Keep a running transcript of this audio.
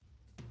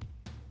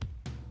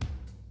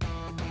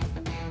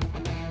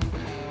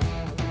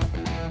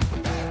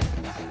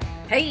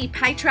Hey,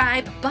 Pi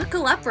Tribe,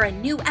 buckle up for a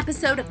new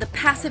episode of the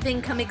Passive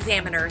Income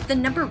Examiner, the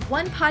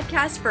 #1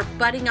 podcast for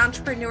budding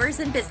entrepreneurs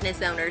and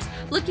business owners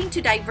looking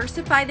to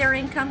diversify their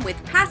income with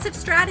passive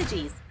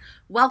strategies.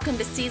 Welcome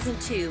to Season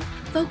 2,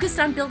 focused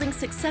on building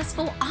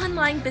successful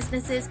online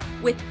businesses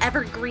with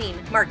evergreen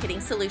marketing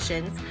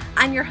solutions.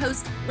 I'm your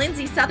host,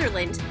 Lindsay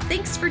Sutherland.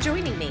 Thanks for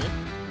joining me.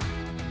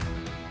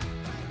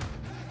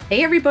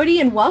 Hey, everybody,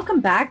 and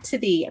welcome back to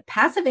the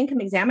Passive Income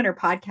Examiner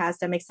podcast.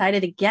 I'm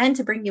excited again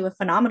to bring you a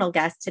phenomenal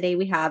guest. Today,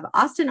 we have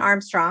Austin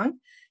Armstrong.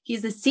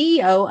 He's the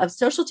CEO of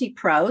Socialty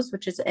Pros,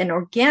 which is an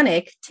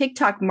organic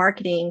TikTok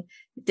marketing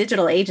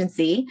digital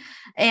agency.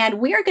 And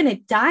we are going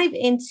to dive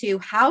into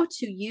how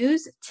to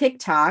use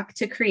TikTok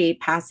to create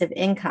passive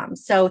income.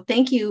 So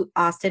thank you,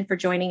 Austin, for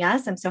joining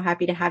us. I'm so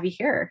happy to have you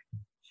here.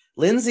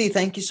 Lindsay,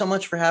 thank you so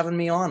much for having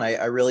me on.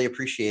 I really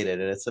appreciate it.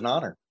 It's an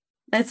honor.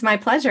 It's my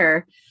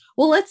pleasure.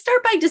 Well, let's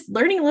start by just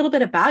learning a little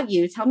bit about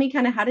you. Tell me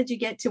kind of how did you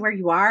get to where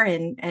you are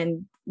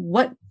and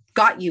what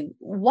got you?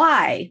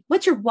 Why?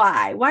 What's your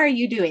why? Why are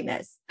you doing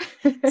this?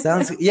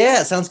 Sounds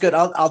good.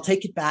 I'll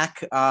take it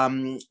back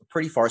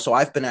pretty far. So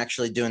I've been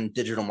actually doing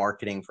digital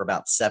marketing for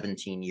about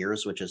 17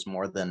 years, which is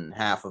more than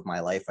half of my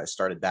life. I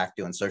started back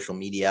doing social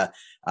media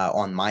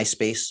on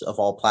MySpace of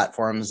all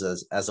platforms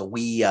as a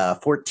wee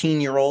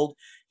 14-year-old,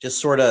 just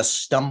sort of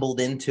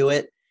stumbled into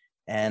it.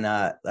 And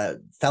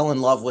fell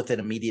in love with it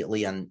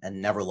immediately and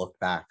never looked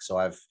back. So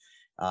I've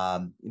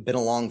been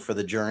along for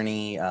the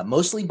journey,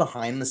 mostly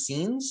behind the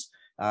scenes,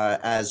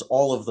 as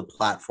all of the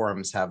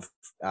platforms have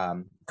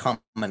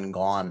come and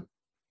gone.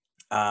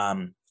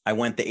 I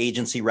went the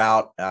agency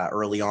route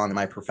early on in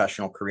my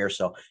professional career.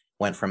 So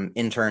went from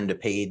intern to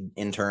paid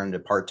intern to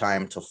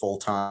part-time to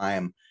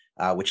full-time,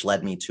 which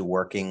led me to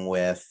working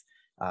with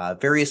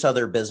various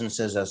other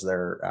businesses as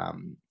their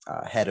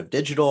head of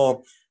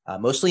digital.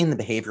 Mostly in the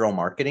behavioral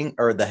marketing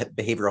or the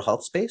behavioral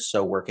health space.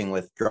 So working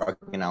with drug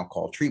and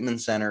alcohol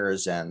treatment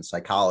centers and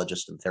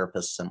psychologists and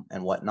therapists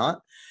and whatnot.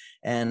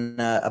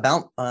 And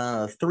about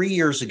 3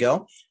 years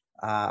ago,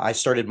 I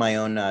started my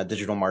own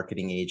digital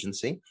marketing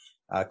agency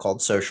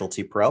called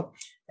Socialty Pro.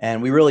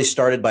 And we really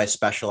started by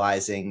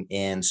specializing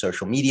in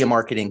social media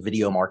marketing,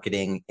 video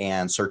marketing,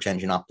 and search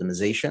engine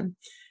optimization.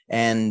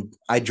 And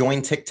I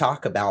joined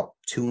TikTok about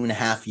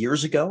 2.5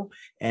 years ago,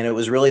 and it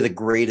was really the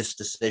greatest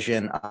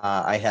decision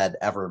I had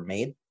ever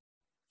made.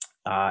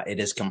 It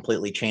has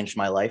completely changed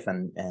my life,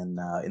 and in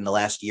the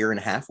last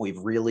 1.5 years, we've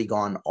really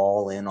gone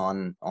all in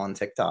on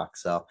TikTok.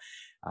 So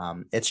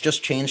it's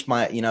just changed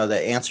my,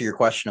 to answer your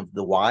question of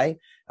the why,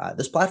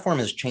 this platform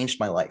has changed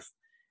my life.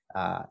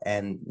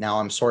 And now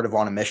I'm sort of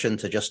on a mission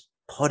to just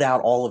put out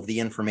all of the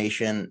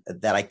information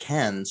that I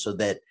can so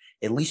that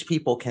at least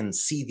people can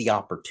see the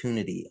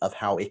opportunity of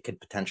how it could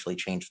potentially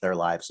change their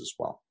lives as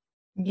well.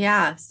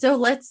 Yeah. So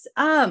let's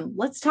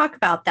talk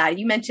about that.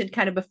 You mentioned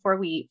kind of before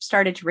we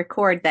started to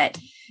record that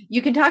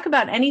you can talk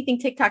about anything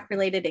TikTok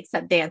related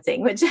except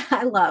dancing, which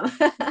I love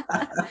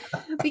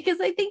because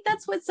I think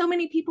that's what so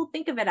many people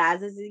think of it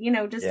as is,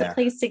 just a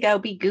place to go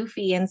be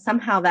goofy. And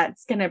somehow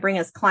that's going to bring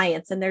us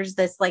clients. And there's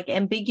this like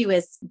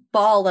ambiguous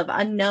ball of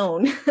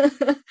unknown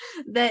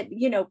that,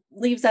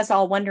 leaves us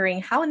all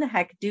wondering how in the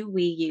heck do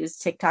we use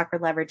TikTok or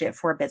leverage it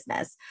for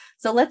business?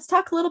 So let's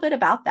talk a little bit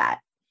about that.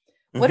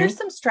 What are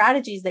some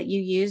strategies that you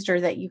used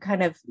or that you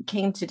kind of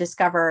came to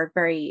discover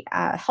very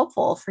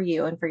helpful for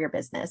you and for your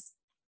business?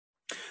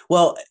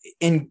 Well,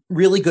 in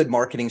really good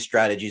marketing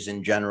strategies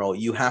in general,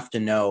 you have to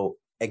know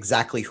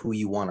exactly who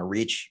you want to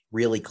reach,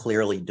 really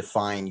clearly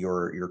define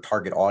your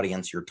target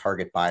audience, your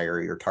target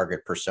buyer, your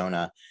target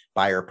persona,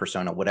 buyer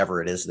persona, whatever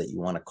it is that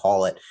you want to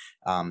call it.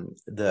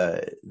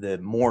 The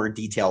more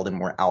detailed and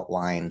more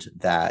outlined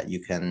that you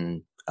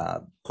can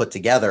put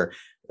together,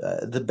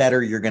 the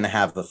better you're going to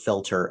have a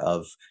filter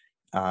of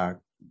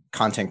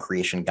content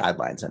creation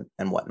guidelines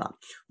and whatnot.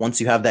 Once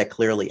you have that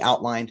clearly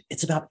outlined,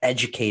 it's about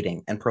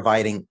educating and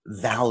providing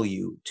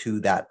value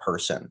to that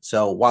person.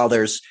 So while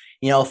there's,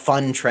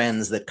 fun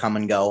trends that come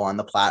and go on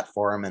the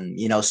platform and,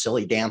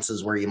 silly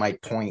dances where you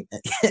might point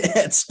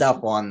at stuff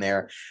on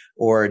there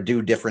or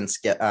do different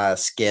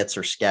skits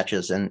or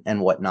sketches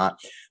and whatnot,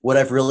 what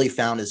I've really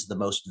found is the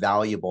most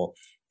valuable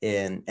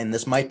and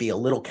this might be a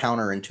little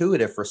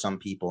counterintuitive for some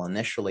people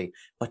initially,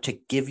 but to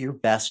give your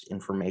best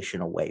information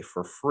away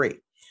for free.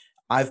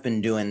 I've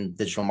been doing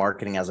digital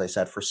marketing, as I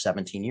said, for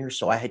 17 years.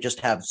 So I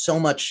just have so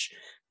much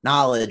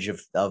knowledge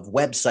of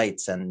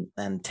websites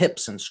and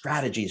tips and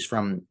strategies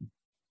from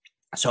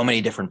so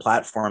many different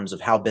platforms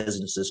of how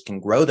businesses can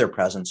grow their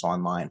presence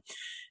online.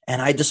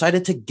 And I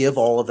decided to give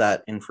all of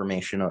that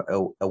information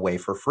away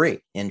for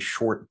free in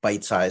short,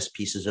 bite-sized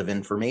pieces of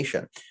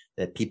information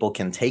that people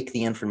can take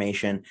the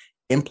information,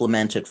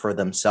 implement it for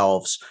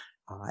themselves,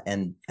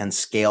 and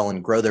scale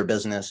and grow their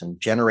business and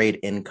generate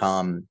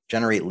income,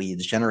 generate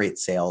leads, generate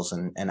sales,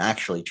 and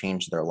actually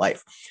change their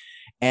life.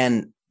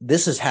 And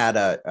this has had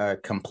a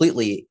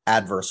completely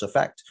adverse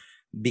effect.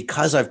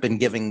 Because I've been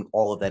giving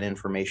all of that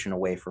information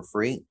away for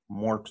free,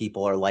 more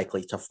people are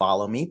likely to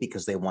follow me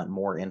because they want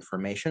more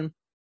information,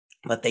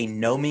 but they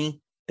know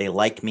me they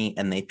like me,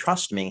 and they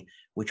trust me,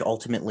 which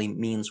ultimately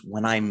means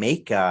when I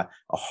make a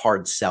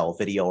hard sell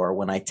video, or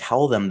when I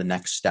tell them the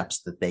next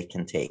steps that they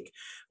can take,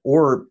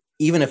 or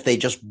even if they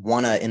just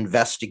want to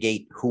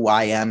investigate who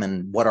I am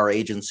and what our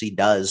agency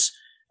does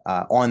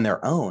on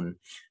their own,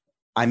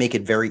 I make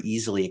it very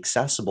easily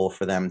accessible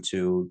for them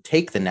to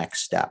take the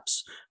next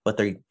steps. But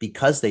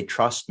because they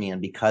trust me,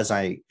 and because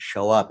I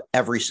show up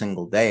every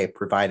single day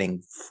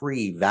providing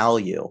free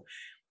value,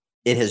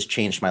 it has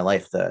changed my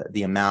life.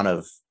 The amount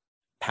of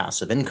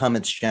passive income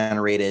it's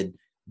generated,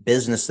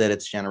 business that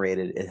it's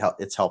generated,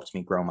 it's helped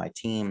me grow my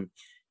team.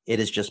 It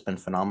has just been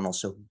phenomenal.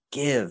 So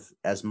give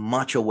as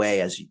much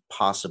away as you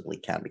possibly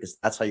can, because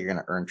that's how you're going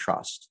to earn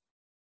trust.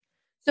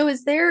 So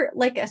is there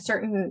like a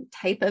certain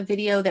type of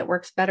video that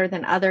works better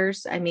than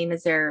others? I mean,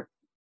 is there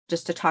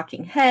just a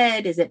talking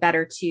head? Is it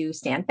better to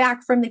stand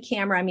back from the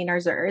camera? I mean,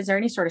 is there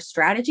any sort of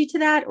strategy to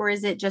that? Or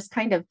is it just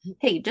kind of,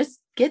 hey,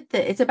 just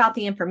it's about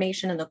the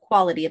information and the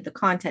quality of the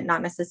content,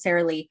 not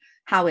necessarily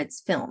how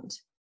it's filmed?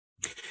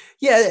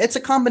 Yeah, it's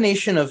a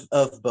combination of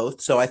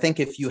both. So I think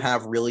if you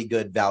have really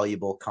good,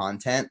 valuable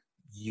content,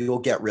 you'll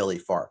get really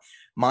far.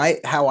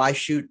 How I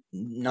shoot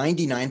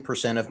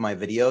 99% of my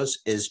videos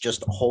is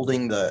just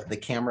holding the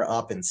camera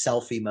up in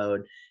selfie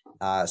mode,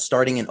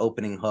 starting an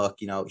opening hook.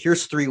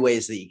 Here's 3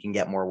 ways that you can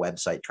get more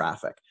website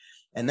traffic.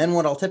 And then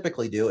what I'll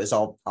typically do is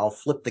I'll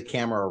flip the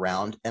camera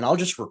around and I'll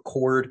just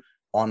record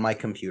on my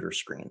computer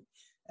screen.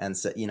 And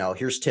so,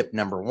 here's tip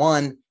number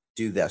 1,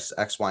 do this,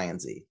 X, Y,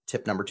 and Z.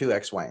 Tip number 2,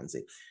 X, Y, and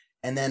Z.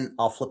 And then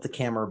I'll flip the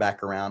camera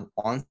back around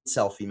on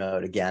selfie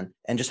mode again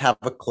and just have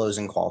a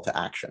closing call to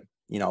action.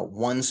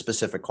 One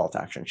specific call to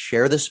action.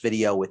 Share this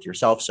video with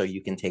yourself so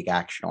you can take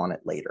action on it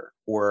later.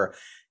 Or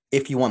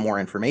if you want more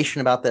information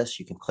about this,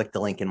 you can click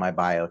the link in my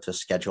bio to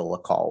schedule a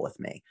call with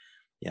me.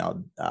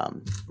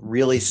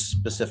 Really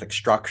specific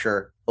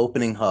structure,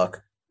 opening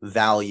hook,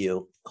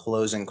 value,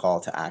 closing call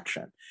to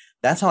action.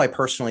 That's how I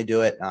personally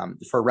do it.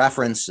 For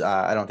reference,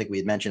 I don't think we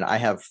had mentioned, I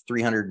have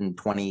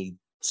 320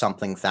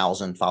 something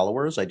thousand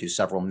followers. I do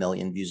several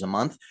million views a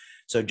month.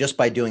 So just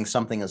by doing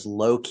something as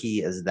low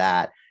key as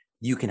that,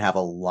 you can have a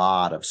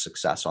lot of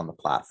success on the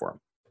platform.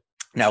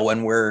 Now,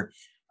 when we're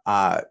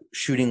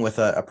shooting with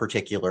a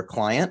particular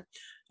client,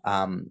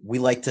 we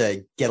like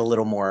to get a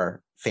little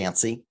more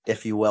fancy,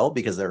 if you will,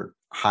 because they're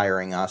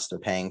hiring us, they're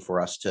paying for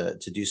us to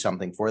do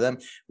something for them.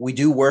 We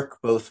do work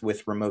both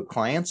with remote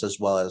clients as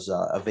well as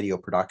a video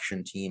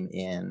production team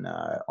in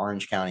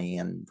Orange County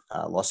and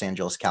Los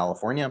Angeles,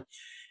 California.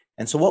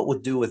 And so what we'll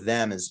do with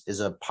them is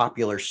a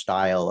popular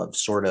style of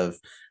sort of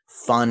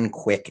fun,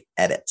 quick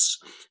edits.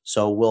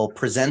 So we'll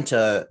present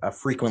a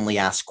frequently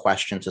asked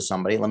question to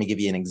somebody. Let me give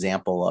you an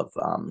example of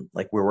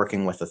like we're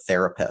working with a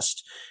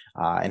therapist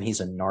and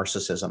he's a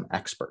narcissism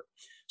expert.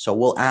 So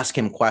we'll ask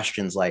him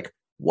questions like,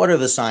 what are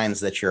the signs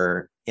that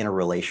you're in a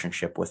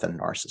relationship with a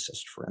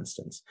narcissist, for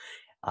instance?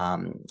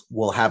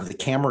 We'll have the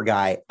camera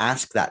guy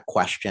ask that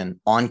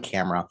question on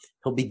camera.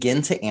 He'll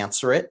begin to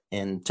answer it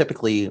in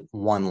typically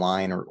 1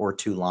 line or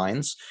 2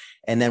 lines.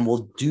 And then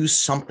we'll do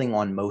something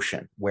on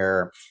motion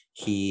where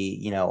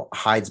he,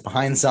 hides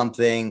behind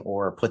something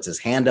or puts his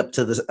hand up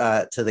to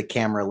the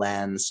camera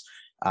lens,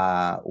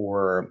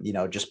 or,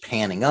 just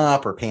panning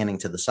up or panning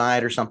to the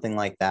side or something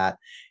like that.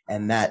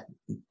 And that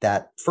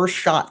first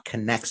shot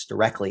connects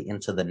directly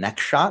into the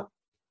next shot.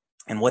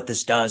 And what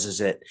this does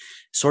is it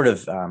sort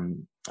of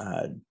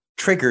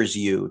triggers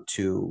you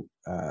to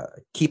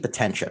keep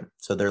attention.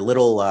 So they're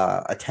little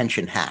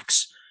attention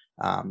hacks,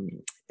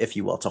 if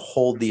you will, to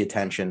hold the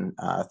attention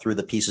through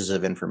the pieces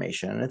of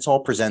information. And it's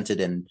all presented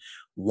in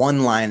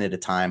 1 line at a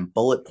time,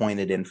 bullet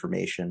pointed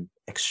information,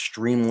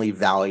 extremely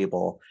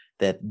valuable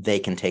that they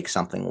can take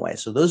something away.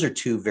 So those are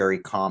 2 very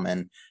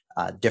common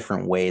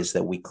different ways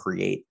that we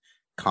create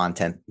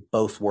content.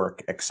 Both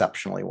work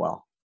exceptionally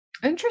well.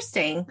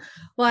 Interesting.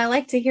 Well, I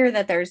like to hear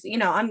that there's,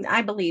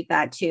 I believe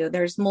that too.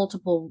 There's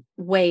multiple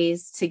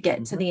ways to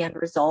get to the end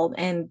result,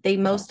 and they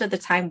most of the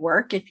time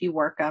work if you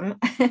work them.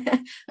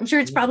 I'm sure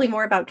it's probably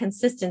more about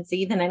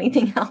consistency than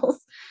anything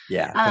else.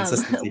 Yeah.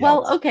 Consistency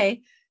well, helps.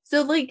 okay.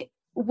 So like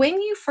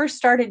when you first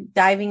started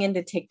diving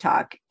into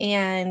TikTok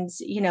and,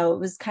 it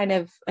was kind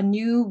of a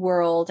new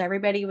world,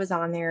 everybody was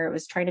on there, it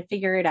was trying to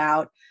figure it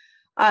out.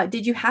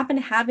 Did you happen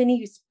to have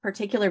any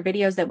particular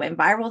videos that went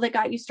viral that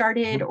got you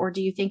started? Or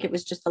do you think it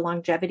was just the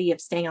longevity of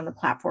staying on the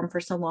platform for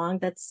so long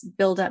that's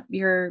built up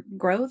your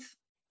growth?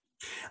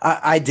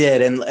 I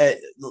did. And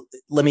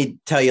let me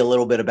tell you a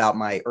little bit about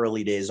my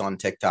early days on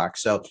TikTok.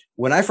 So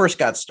when I first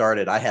got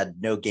started, I had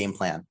no game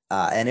plan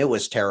and it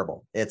was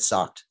terrible. It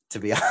sucked, to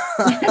be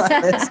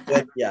honest.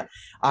 Yeah.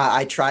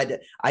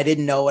 I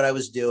didn't know what I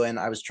was doing.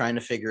 I was trying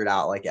to figure it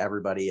out like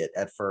everybody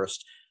at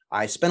first.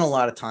 I spent a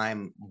lot of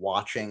time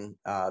watching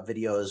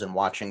videos and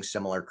watching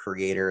similar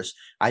creators.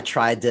 I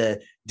tried to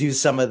do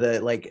some of the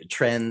like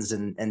trends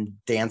and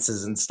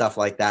dances and stuff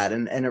like that.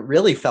 And it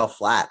really fell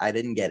flat. I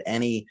didn't get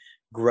any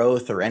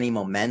growth or any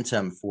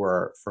momentum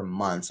for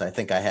months. I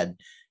think I had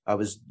I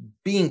was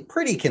being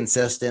pretty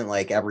consistent.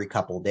 Like every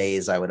couple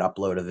days I would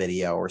upload a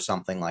video or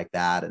something like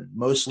that. And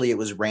mostly it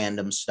was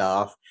random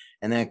stuff.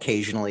 And then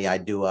occasionally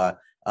I'd do a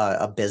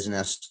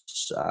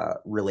business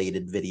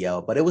related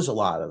video, but it was a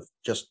lot of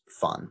just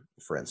fun.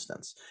 For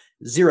instance,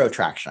 zero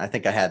traction. I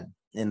think I had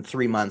in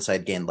 3 months,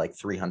 I'd gained like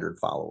 300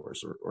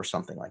 followers or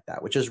something like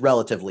that, which is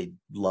relatively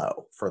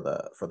low for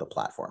the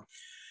platform.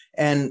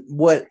 And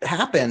what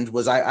happened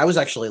was I was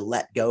actually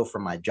let go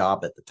from my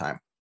job at the time.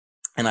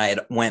 And I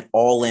had went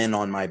all in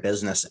on my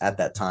business at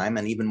that time.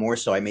 And even more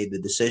so, I made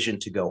the decision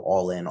to go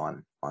all in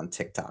on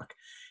TikTok.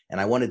 And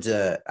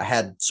I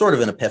had sort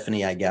of an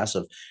epiphany, I guess,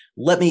 of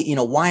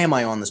why am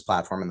I on this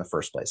platform in the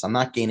first place? I'm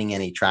not gaining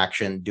any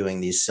traction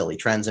doing these silly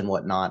trends and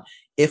whatnot.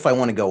 If I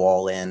want to go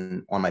all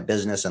in on my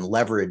business and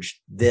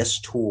leverage this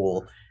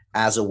tool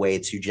as a way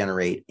to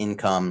generate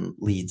income,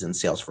 leads, and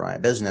sales for my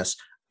business,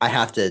 I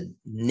have to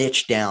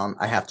niche down,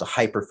 I have to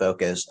hyper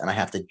focus, and I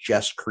have to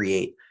just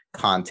create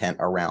content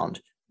around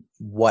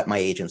what my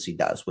agency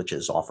does, which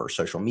is offer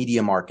social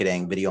media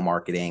marketing, video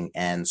marketing,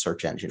 and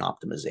search engine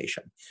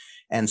optimization.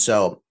 And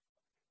so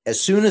as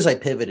soon as I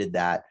pivoted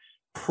that,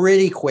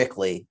 pretty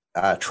quickly,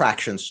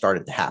 traction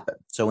started to happen.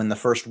 So in the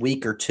first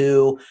week or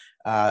two,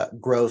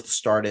 growth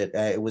started.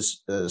 It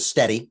was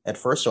steady at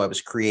first. So I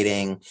was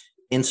creating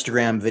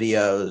Instagram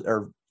videos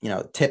or,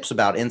 tips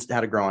about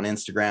how to grow on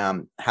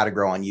Instagram, how to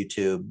grow on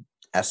YouTube,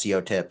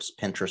 SEO tips,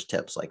 Pinterest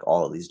tips, like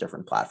all of these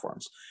different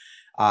platforms.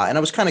 And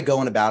I was kind of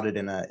going about it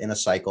in a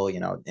cycle,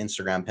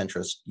 Instagram,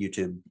 Pinterest,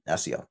 YouTube,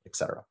 SEO,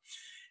 etc.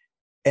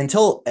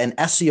 Until an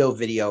SEO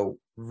video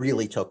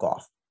really took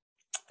off.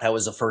 That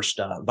was the first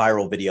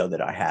viral video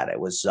that I had. It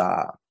was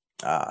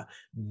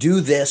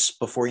do this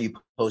before you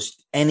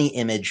post any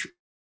image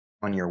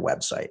on your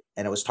website.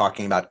 And it was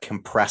talking about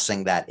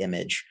compressing that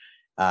image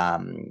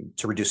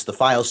to reduce the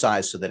file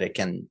size so that it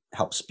can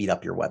help speed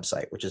up your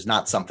website, which is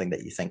not something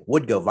that you think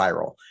would go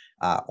viral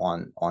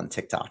on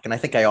TikTok. And I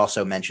think I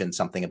also mentioned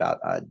something about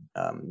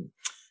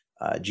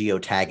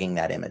geotagging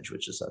that image,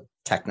 which is a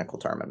technical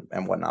term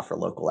and whatnot for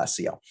local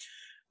SEO.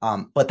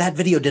 But that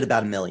video did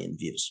about 1 million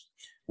views,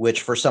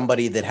 which for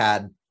somebody that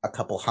had a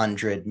couple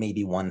hundred,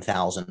 maybe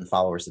 1,000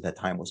 followers at that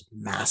time was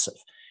massive.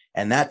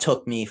 And that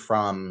took me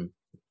from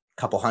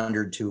a couple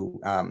hundred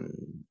to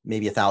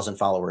maybe 1,000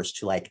 followers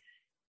to like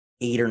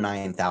 8,000 or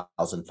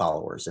 9,000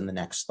 followers in the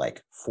next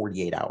like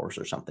 48 hours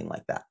or something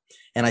like that.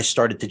 And I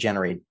started to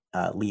generate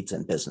leads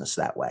and business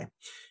that way.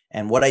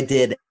 And what I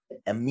did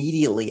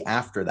immediately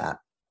after that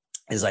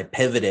is I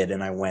pivoted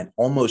and I went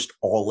almost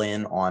all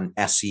in on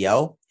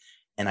SEO.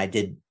 And I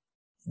did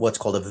what's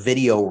called a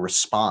video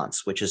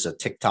response, which is a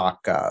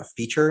TikTok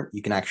feature.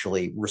 You can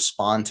actually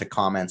respond to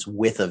comments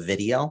with a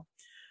video.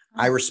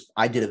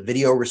 I did a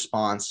video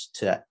response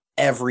to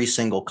every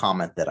single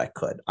comment that I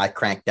could. I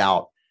cranked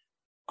out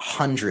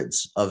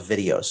hundreds of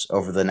videos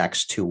over the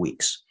next 2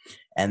 weeks.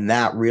 And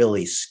that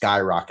really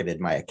skyrocketed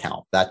my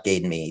account. That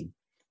gave me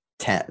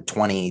 10,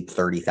 20,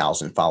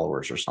 30,000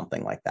 followers or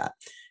something like that.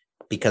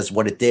 Because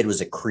what it did was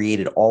it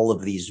created all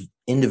of these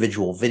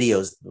individual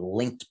videos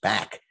linked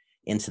back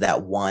into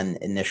that one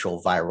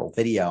initial viral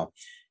video.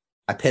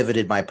 I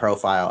pivoted my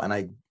profile and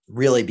I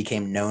really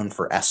became known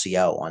for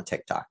SEO on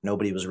TikTok.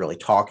 Nobody was really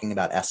talking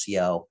about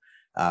SEO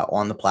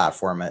on the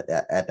platform at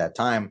that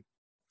time.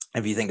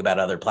 If you think about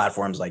other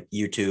platforms like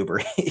YouTube or,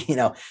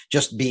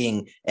 just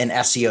being an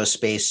SEO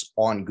space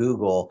on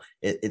Google,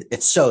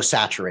 it's so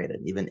saturated.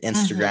 Even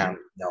Instagram,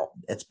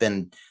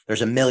 there's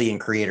 1 million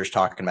creators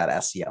talking about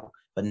SEO,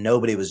 but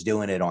nobody was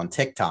doing it on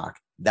TikTok.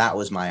 That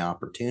was my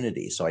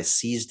opportunity. So I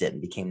seized it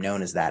and became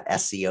known as that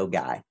SEO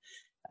guy,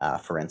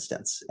 for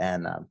instance.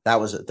 And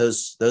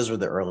those were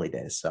the early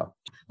days. So,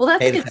 well,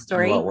 that's a good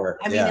story.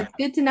 I mean, it's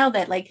good to know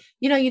that,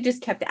 you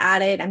just kept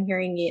at it. I'm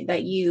hearing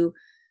that you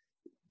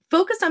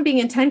focused on being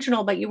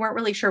intentional, but you weren't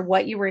really sure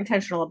what you were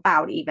intentional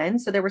about even.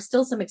 So there was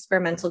still some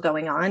experimental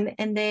going on.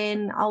 And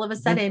then all of a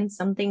sudden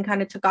something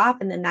kind of took off,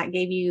 and then that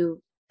gave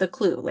you the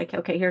clue, like,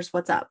 okay, here's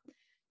what's up.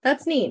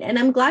 That's neat. And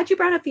I'm glad you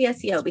brought up the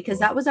SEO, because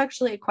that was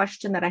actually a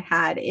question that I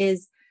had,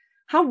 is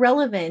how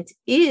relevant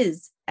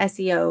is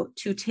SEO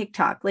to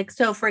TikTok? Like,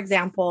 so for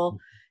example,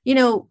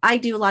 I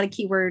do a lot of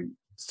keyword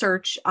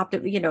search,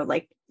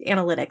 like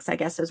analytics, I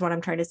guess is what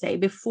I'm trying to say,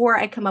 before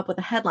I come up with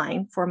a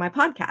headline for my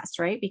podcast,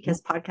 right?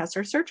 Because podcasts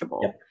are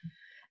searchable. Yep.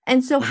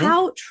 And so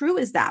how true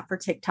is that for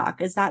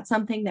TikTok? Is that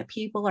something that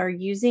people are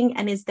using?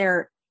 And is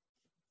there,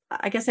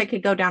 I guess I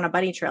could go down a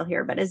bunny trail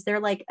here, but is there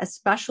like a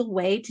special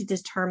way to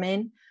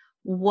determine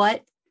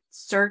what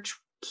search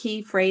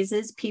key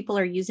phrases people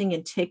are using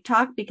in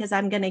TikTok? Because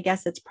I'm going to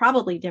guess it's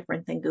probably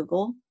different than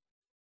Google.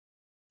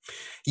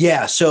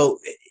 Yeah, so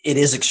it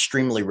is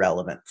extremely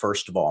relevant,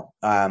 first of all.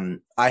 I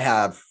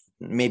have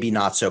maybe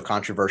not so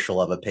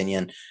controversial of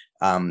opinion,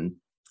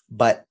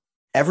 but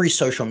every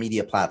social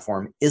media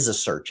platform is a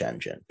search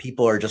engine.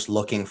 People are just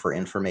looking for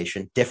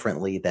information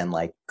differently than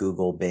like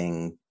Google,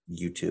 Bing,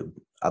 YouTube,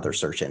 other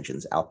search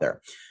engines out there.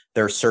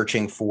 They're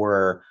searching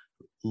for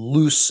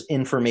loose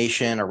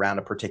information around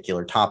a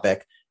particular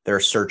topic. They're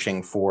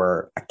searching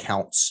for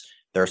accounts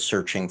they're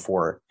searching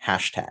for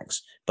hashtags,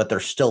 but they're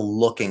still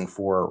looking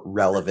for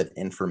relevant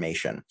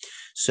information.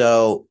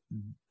 So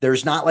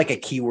there's not like a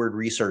keyword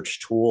research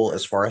tool,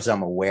 as far as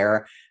I'm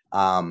aware,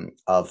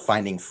 of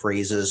finding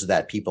phrases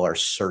that people are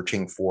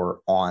searching for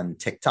on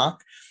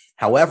TikTok.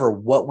 However,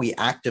 what we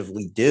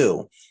actively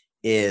do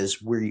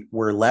is we're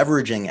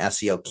leveraging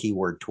SEO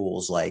keyword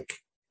tools like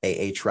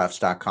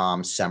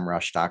ahrefs.com,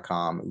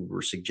 semrush.com,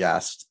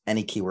 Ubersuggest,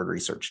 any keyword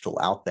research tool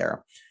out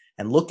there,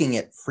 and looking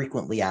at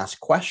frequently asked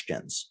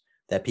questions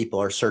that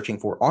people are searching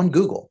for on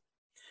Google.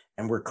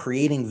 And we're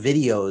creating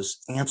videos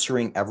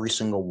answering every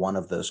single one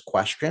of those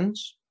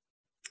questions,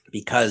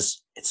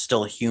 because it's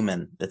still a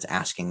human that's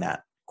asking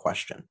that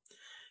question.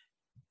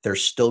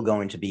 There's still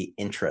going to be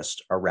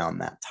interest around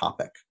that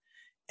topic,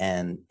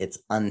 and it's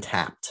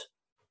untapped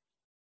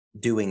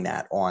doing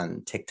that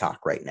on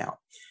TikTok right now.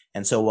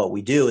 And so what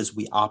we do is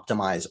we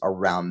optimize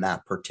around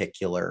that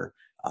particular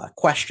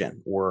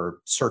question or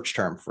search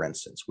term. For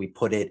instance, we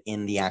put it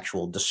in the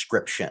actual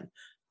description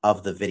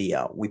of the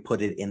video. We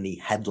put it in the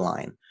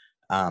headline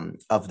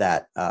of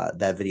that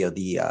video,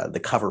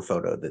 the cover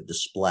photo, the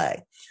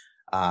display.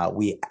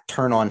 We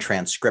turn on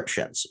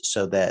transcriptions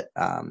so that,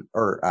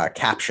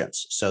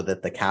 captions, so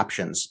that the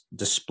captions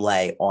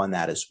display on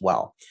that as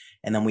well.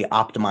 And then we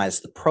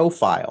optimize the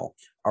profile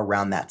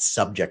around that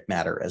subject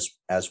matter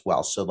as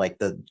well. So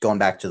like going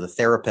back to the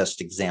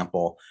therapist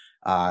example,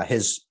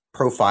 his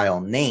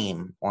profile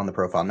name on the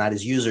profile, not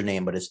his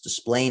username, but his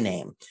display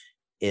name,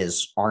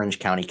 is Orange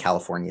County,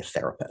 California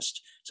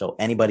therapist. So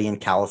anybody in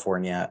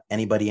California,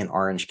 anybody in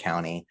Orange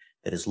County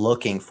that is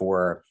looking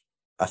for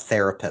a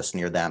therapist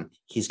near them,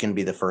 he's going to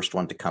be the first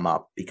one to come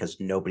up, because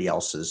nobody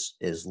else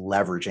is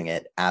leveraging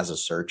it as a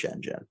search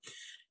engine.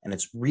 And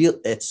it's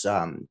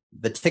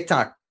the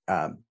TikTok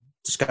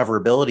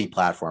discoverability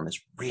platform is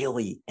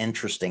really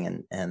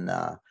interesting and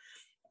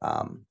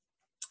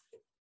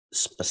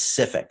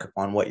specific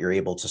on what you're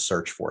able to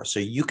search for. So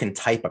you can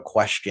type a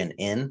question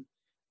in,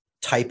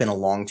 type in a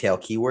long tail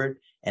keyword,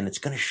 and it's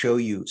going to show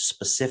you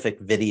specific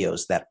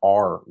videos that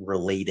are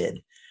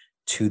related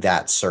to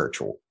that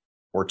search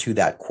or to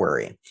that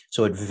query.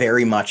 So it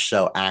very much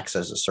so acts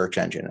as a search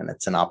engine, and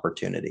it's an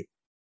opportunity.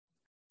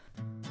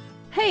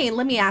 Hey,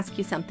 let me ask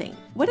you something.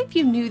 What if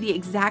you knew the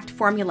exact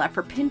formula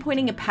for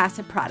pinpointing a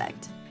passive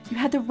product? You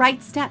had the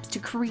right steps to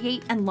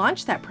create and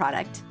launch that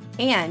product,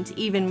 and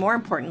even more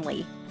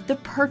importantly, the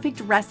perfect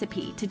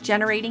recipe to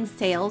generating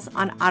sales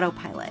on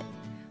autopilot.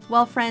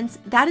 Well, friends,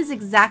 that is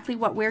exactly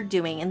what we're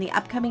doing in the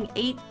upcoming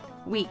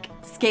 8-week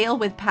Scale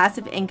with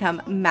Passive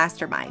Income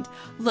Mastermind.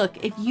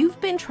 Look, if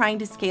you've been trying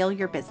to scale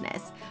your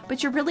business,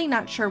 but you're really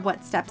not sure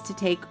what steps to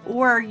take,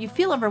 or you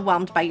feel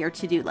overwhelmed by your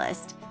to-do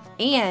list,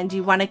 and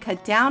you want to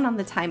cut down on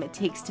the time it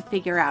takes to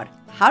figure out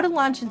how to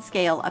launch and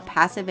scale a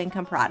passive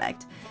income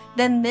product,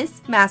 then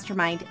this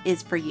mastermind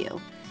is for you.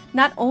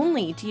 Not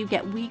only do you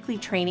get weekly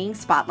training,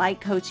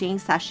 spotlight coaching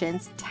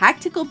sessions,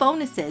 tactical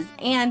bonuses,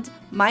 and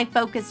my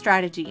focus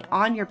strategy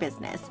on your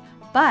business,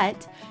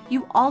 but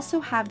you also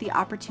have the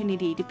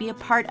opportunity to be a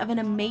part of an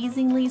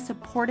amazingly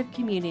supportive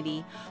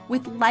community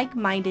with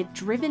like-minded,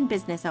 driven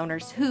business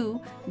owners who,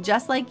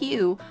 just like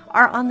you,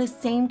 are on the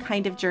same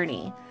kind of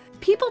journey.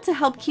 People to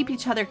help keep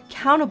each other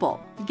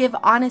accountable, give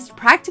honest,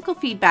 practical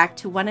feedback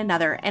to one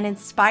another, and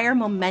inspire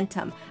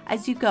momentum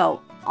as you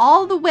go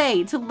all the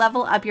way to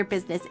level up your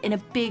business in a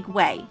big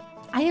way.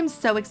 I am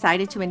so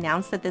excited to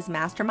announce that this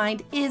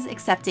mastermind is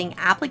accepting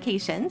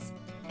applications.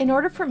 In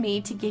order for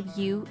me to give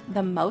you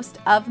the most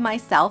of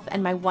myself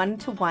and my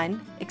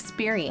one-to-one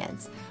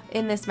experience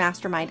in this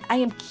mastermind, I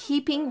am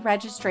keeping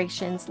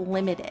registrations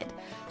limited.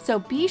 So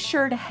be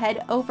sure to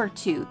head over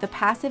to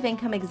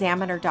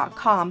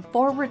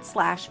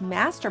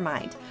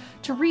thepassiveincomeexaminer.com/mastermind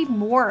to read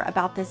more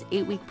about this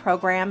 8-week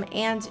program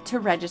and to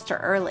register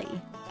early.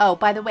 Oh,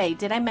 by the way,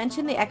 did I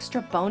mention the extra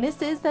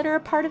bonuses that are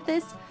a part of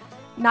this?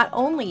 Not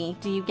only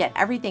do you get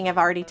everything I've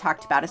already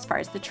talked about as far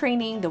as the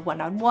training, the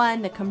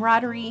one-on-one, the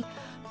camaraderie,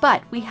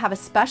 but we have a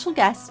special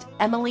guest,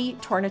 Emily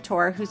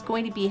Tornatore, who's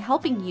going to be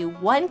helping you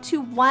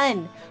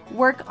one-to-one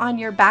work on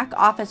your back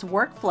office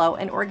workflow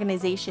and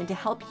organization to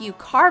help you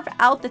carve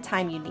out the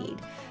time you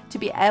need to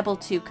be able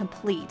to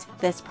complete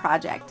this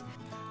project.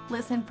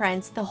 Listen,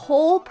 friends, the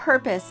whole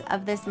purpose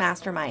of this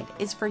mastermind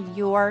is for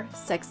your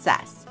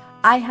success.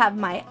 I have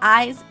my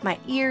eyes, my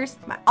ears,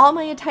 all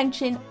my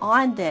attention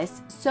on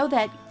this so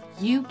that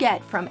you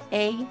get from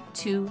A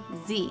to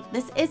Z.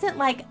 This isn't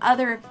like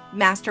other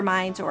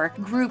masterminds or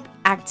group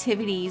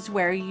activities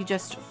where you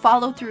just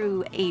follow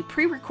through a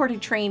pre-recorded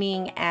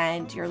training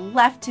and you're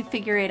left to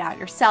figure it out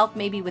yourself,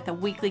 maybe with a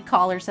weekly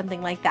call or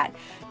something like that.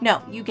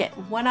 No, you get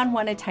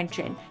one-on-one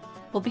attention.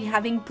 We'll be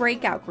having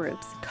breakout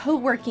groups,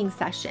 co-working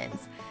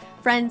sessions.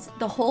 Friends,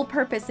 the whole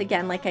purpose,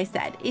 again, like I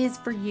said, is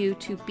for you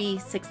to be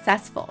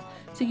successful.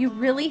 So you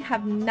really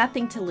have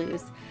nothing to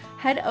lose.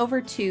 Head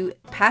over to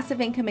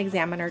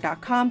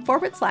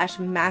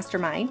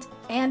passiveincomeexaminer.com/mastermind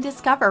and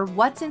discover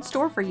what's in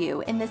store for you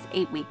in this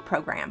 8-week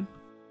program.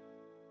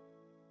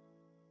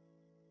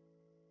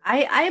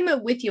 I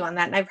am with you on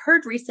that. And I've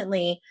heard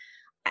recently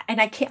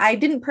and I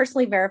didn't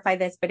personally verify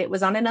this, but it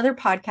was on another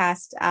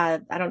podcast. I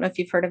don't know if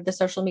you've heard of the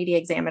Social Media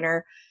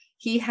Examiner.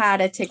 He had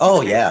a TikTok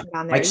Oh yeah,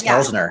 on there. Mike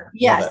Stelzner.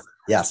 Yes. Love it.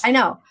 Yes, I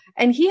know.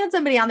 And he had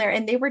somebody on there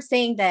and they were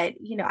saying that,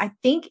 I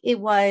think it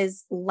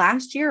was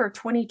last year or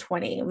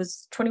 2020, it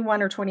was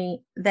 21 or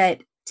 20,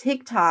 that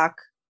TikTok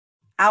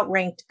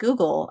outranked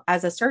Google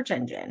as a search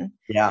engine.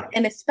 Yeah.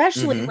 And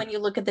especially when you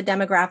look at the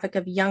demographic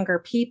of younger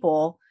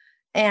people.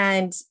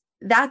 And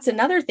that's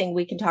another thing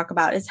we can talk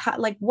about is how,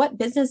 like, what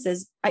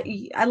businesses,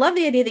 I love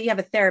the idea that you have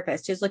a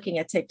therapist who's looking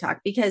at TikTok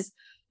because,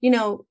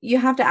 you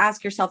have to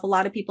ask yourself, a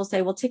lot of people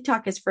say, well,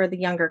 TikTok is for the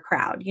younger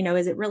crowd.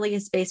 Is it really a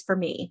space for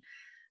me?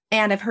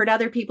 And I've heard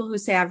other people who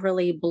say I've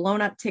really blown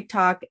up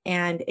TikTok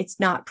and it's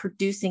not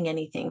producing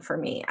anything for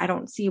me. I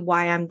don't see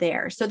why I'm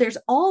there. So there's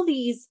all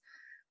these,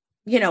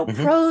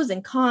 pros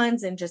and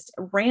cons and just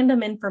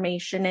random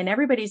information, and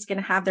everybody's going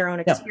to have their own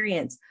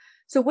experience. Yeah.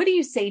 So what do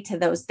you say to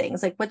those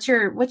things? Like, what's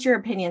your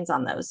opinions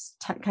on those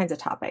kinds of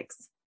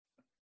topics?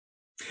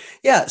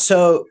 Yeah.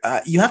 So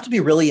you have to be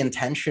really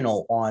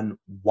intentional on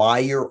why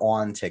you're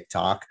on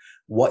TikTok,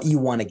 what you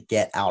want to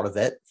get out of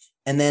it,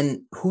 and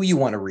then who you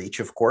want to reach,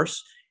 of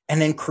course, and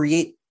then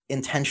create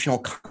intentional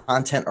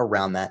content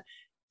around that.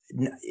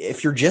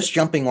 If you're just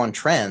jumping on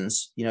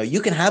trends,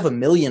 you can have 1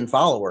 million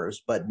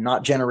followers, but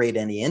not generate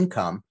any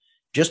income.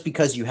 Just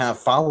because you have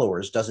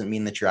followers doesn't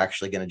mean that you're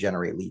actually going to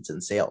generate leads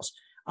and sales.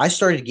 I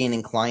started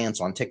gaining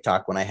clients on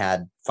TikTok when I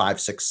had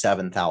 5, 6,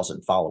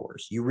 7,000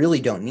 followers. You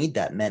really don't need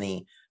that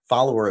many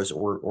followers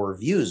or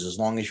views as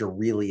long as you're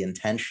really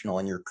intentional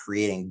and you're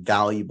creating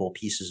valuable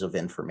pieces of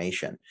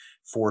information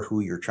for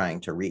who you're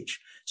trying to reach.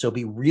 So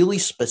be really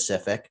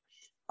specific.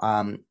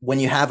 When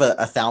you have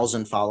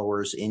 1,000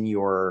 followers in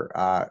your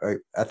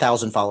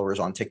 1,000 followers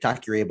on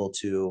TikTok, you're able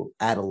to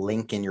add a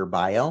link in your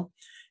bio,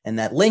 and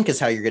that link is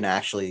how you're going to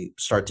actually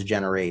start to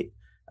generate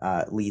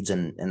leads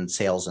and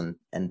sales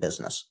and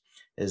business.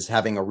 Is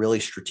having a really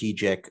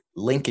strategic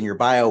link in your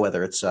bio,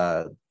 whether it's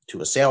to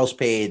a sales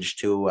page,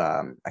 to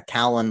a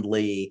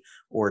Calendly,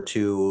 or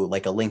to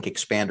like a link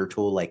expander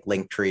tool like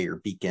Linktree or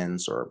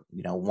Beacons, or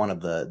one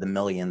of the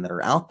million that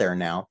are out there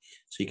now.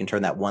 So you can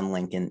turn that one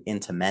link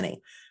into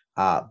many.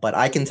 But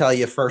I can tell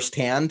you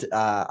firsthand,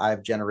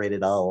 I've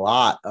generated a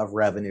lot of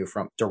revenue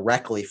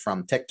directly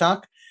from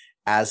TikTok,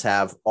 as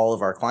have all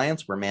of our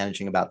clients. We're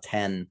managing about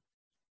 10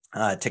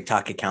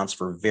 TikTok accounts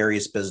for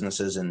various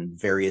businesses in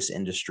various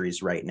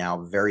industries right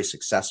now, very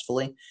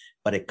successfully.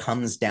 But it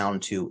comes down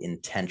to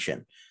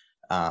intention.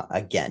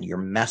 Again, your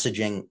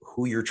messaging,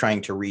 who you're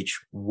trying to reach,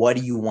 what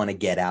do you want to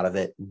get out of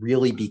it?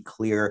 Really be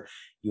clear.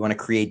 You want to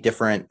create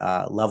different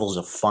levels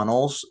of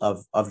funnels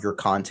of your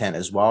content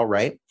as well,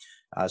 right?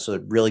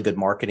 So really good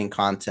marketing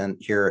content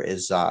here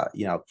is,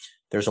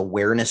 there's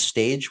awareness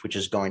stage, which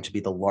is going to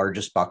be the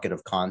largest bucket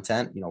of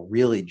content,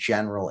 really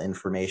general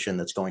information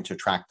that's going to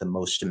attract the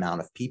most amount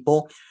of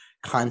people,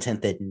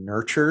 content that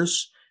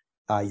nurtures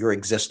your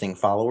existing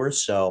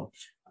followers. So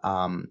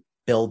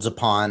builds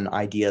upon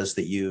ideas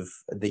that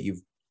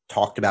you've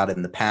talked about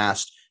in the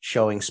past,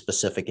 showing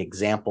specific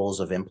examples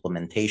of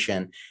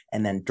implementation,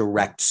 and then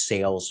direct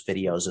sales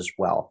videos as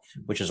well,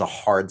 which is a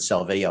hard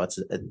sell video. It's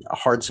a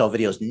hard sell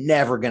video is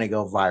never going to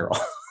go viral.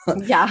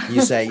 Yeah.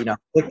 You say,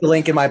 click the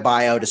link in my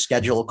bio to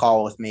schedule a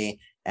call with me,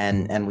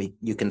 and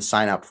you can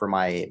sign up for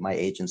my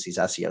agency's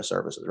SEO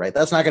services, right?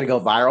 That's not going to go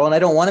viral, and I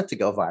don't want it to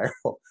go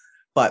viral,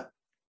 but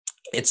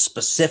it's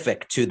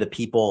specific to the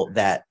people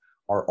that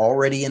are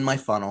already in my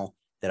funnel,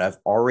 that I've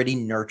already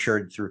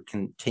nurtured through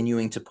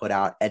continuing to put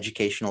out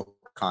educational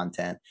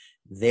content.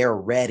 They're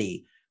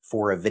ready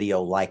for a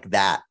video like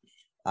that,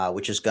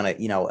 which is going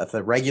to, if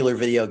a regular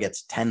video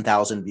gets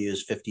 10,000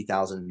 views,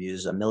 50,000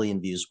 views, 1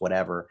 million views,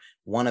 whatever,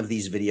 one of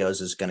these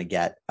videos is going to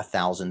get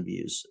 1,000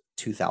 views,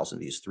 2,000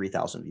 views,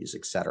 3,000 views,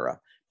 etc.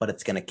 But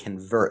it's going to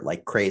convert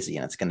like crazy,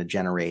 and it's going to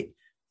generate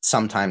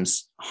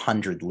sometimes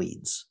 100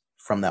 leads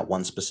from that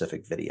one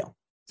specific video.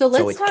 So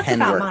let's talk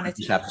about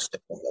monetization. You have to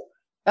stick with it.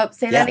 Oh,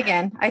 say that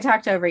again. I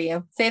talked over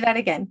you. Say that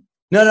again.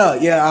 No.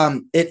 Yeah.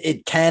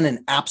 It can and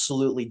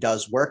absolutely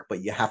does work,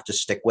 but you have to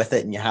stick with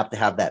it, and you have to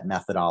have that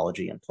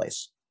methodology in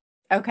place.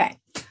 Okay.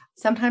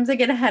 Sometimes I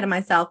get ahead of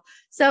myself.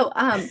 So,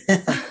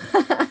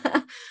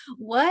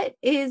 what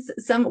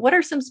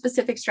are some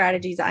specific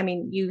strategies? I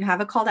mean, you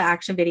have a call to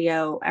action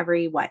video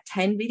every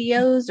 10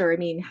 videos, or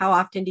how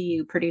often do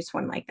you produce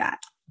one like that?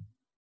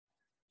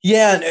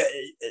 Yeah,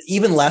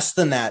 even less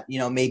than that,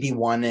 maybe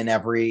one in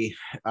every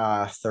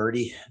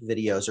 30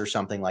 videos or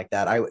something like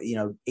that.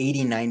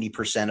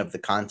 80-90% of the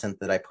content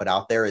that I put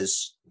out there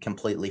is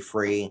completely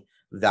free,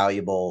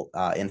 valuable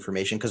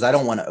information, because I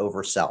don't want to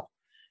oversell.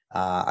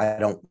 I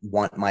don't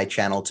want my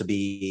channel to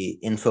be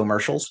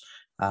infomercials.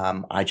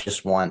 I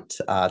just want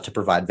to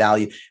provide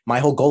value. My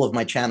whole goal of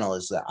my channel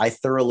is that I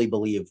thoroughly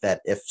believe that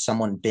if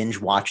someone binge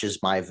watches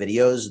my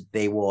videos,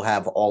 they will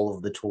have all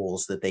of the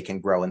tools that they can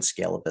grow and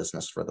scale a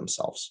business for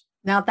themselves.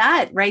 Now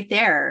that right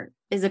there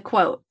is a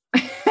quote.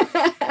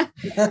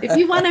 If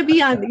you want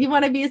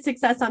to be a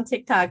success on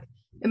TikTok,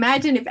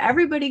 Imagine if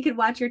everybody could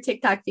watch your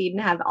TikTok feed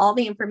and have all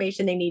the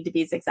information they need to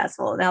be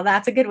successful. Now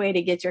that's a good way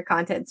to get your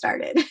content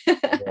started.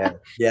 Yeah.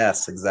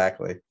 Yes,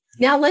 exactly.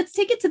 Now let's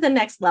take it to the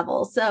next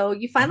level. So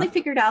you finally Uh-huh.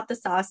 figured out the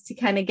sauce to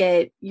kind of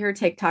get your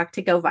TikTok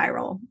to go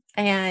viral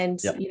and,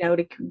 Yep.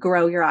 to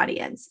grow your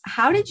audience.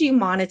 How did you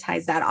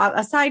monetize that?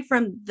 Aside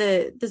from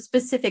the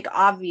specific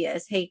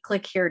obvious, hey,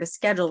 click here to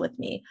schedule with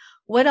me.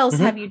 What else Mhm.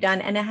 have you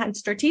done? And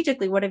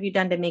strategically, what have you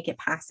done to make it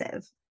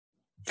passive?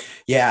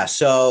 Yeah.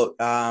 So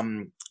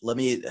let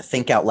me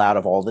think out loud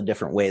of all the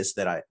different ways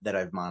that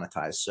I've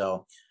monetized.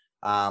 So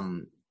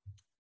um,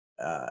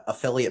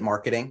 affiliate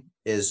marketing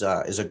is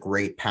a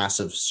great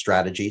passive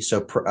strategy.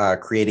 So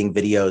creating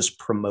videos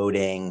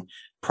promoting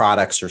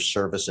products or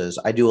services.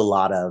 I do a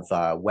lot of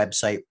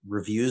website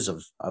reviews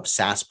of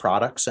SaaS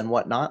products and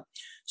whatnot.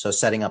 So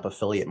setting up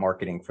affiliate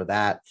marketing for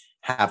that,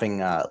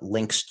 having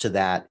links to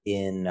that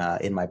in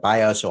my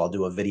bio. So I'll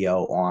do a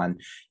video on,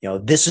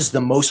 this is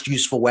the most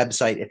useful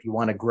website if you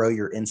want to grow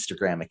your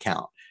Instagram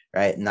account.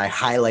 Right. And I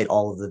highlight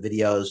all of the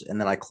videos, and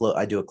then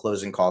I do a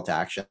closing call to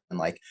action. And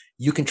like,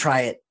 you can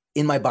try it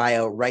in my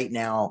bio right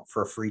now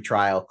for a free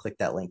trial. Click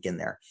that link in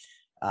there.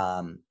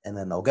 And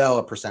then they'll go,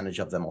 a percentage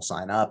of them will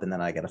sign up, and then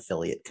I get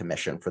affiliate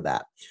commission for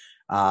that.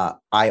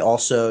 I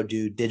also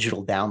do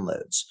digital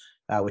downloads,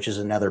 which is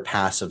another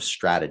passive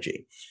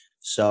strategy.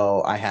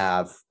 So I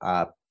have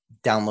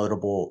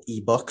downloadable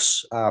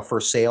ebooks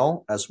for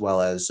sale, as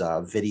well as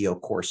video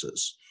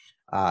courses.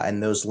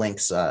 And those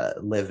links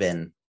live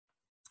in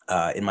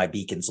my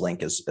Beacons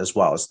link, as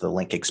well as the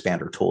link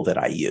expander tool that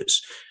I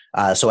use.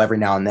 So every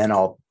now and then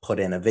I'll put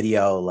in a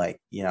video like,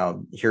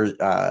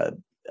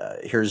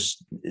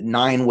 here's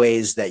 9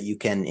 ways that you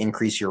can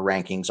increase your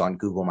rankings on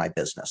Google My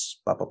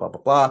Business, blah, blah, blah,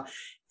 blah, blah.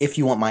 If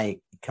you want my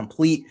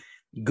complete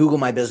Google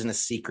My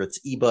Business Secrets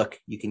ebook,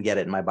 you can get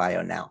it in my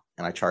bio now.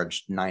 And I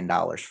charge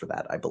 $9 for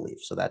that, I believe.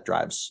 So that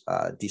drives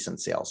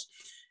decent sales.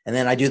 And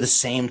then I do the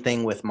same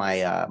thing with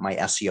my my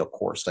SEO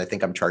course. I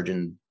think I'm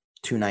charging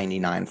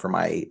 $299 for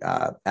my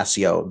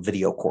SEO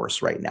video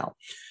course right now.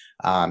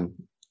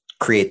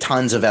 Create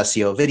tons of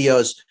SEO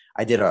videos.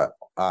 I did a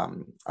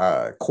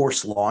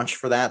course launch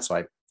for that, so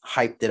I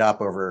hyped it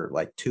up over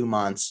like 2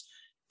 months.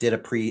 Did a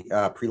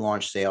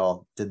pre-launch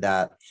sale. Did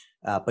that,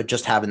 but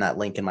just having that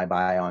link in my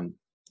bio and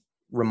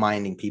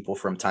reminding people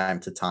from time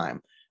to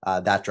time,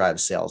 that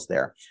drives sales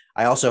there.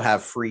 I also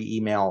have free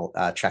email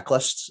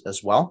checklists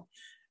as well.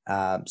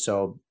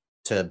 So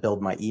to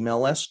build my email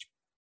list.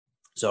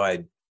 So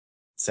I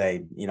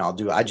say,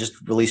 I just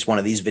released one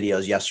of these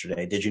videos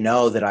yesterday. Did you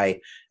know that I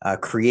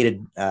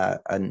created a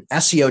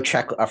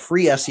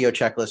free SEO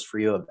checklist for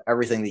you of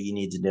everything that you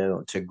need to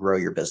do to grow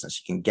your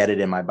business? You can get it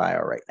in my bio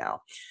right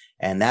now.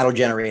 And that'll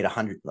generate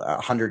 100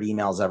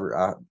 emails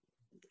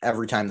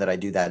every time that I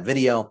do that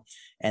video.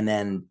 And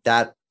then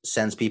that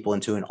sends people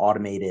into an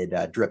automated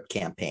drip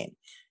campaign.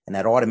 And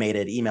that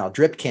automated email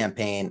drip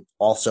campaign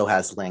also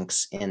has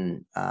links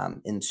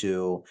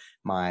into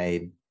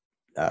my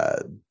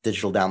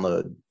digital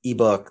download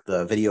ebook,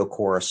 the video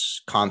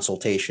course,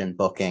 consultation,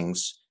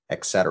 bookings,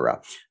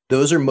 etc.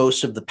 Those are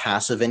most of the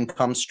passive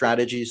income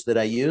strategies that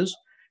I use.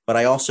 But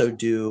I also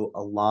do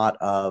a lot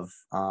of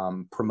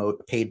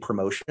paid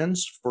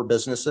promotions for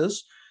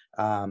businesses.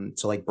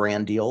 So like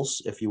brand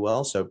deals, if you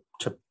will. So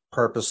to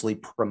purposely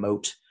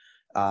promote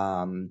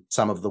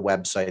some of the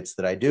websites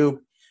that I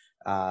do.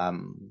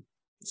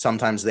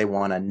 Sometimes they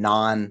want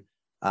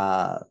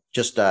a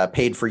just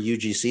paid for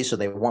UGC. So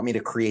they want me to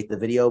create the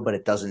video, but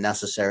it doesn't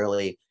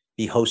necessarily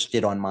be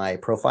hosted on my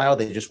profile.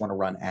 They just want to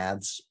run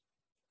ads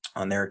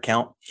on their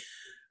account.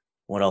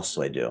 What else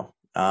do I do?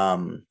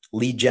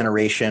 Lead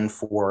generation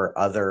for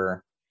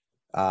other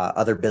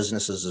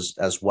businesses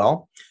as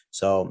well.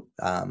 So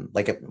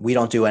like we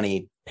don't do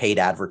any paid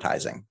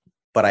advertising,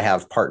 but I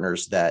have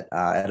partners that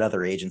at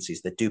other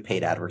agencies that do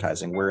paid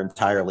advertising. We're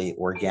entirely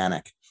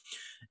organic.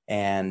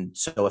 And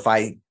so if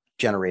I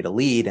generate a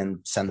lead and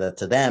send that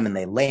to them and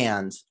they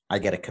land, I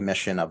get a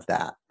commission of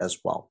that as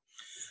well.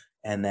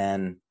 And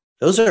then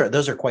those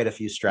are quite a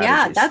few strategies.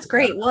 Yeah, that's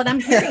great. Well, and I'm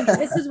hearing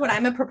this is what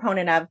I'm a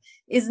proponent of,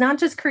 is not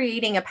just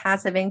creating a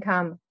passive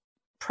income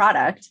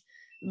product,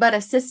 but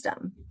a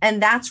system.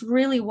 And that's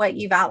really what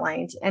you've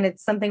outlined. And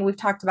it's something we've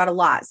talked about a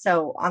lot.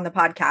 So on the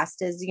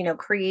podcast is,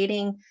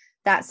 creating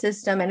that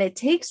system. And it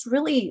takes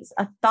really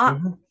a thought,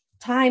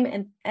 time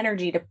and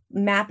energy to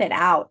map it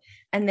out,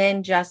 and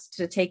then just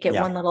to take it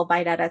one little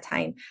bite at a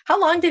time. How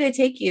long did it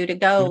take you to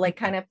go like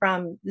kind of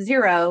from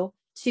zero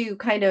to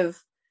kind of,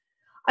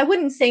 I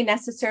wouldn't say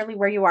necessarily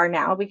where you are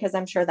now, because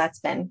I'm sure that's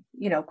been,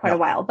 quite a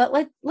while, but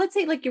let's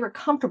say like you were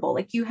comfortable,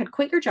 like you had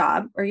quit your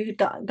job or you had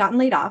gotten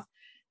laid off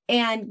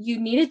and you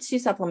needed to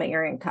supplement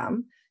your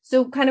income.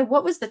 So kind of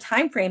what was the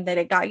time frame that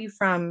it got you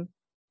from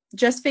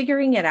just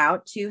figuring it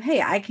out to,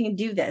 hey, I can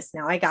do this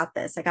now. I got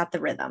this. I got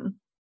the rhythm.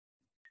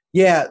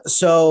 Yeah.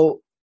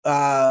 So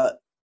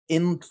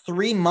in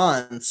 3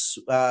 months,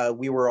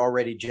 we were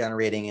already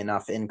generating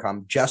enough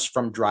income just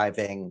from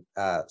driving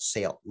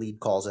lead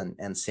calls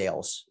and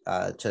sales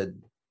to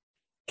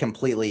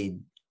completely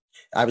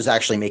I was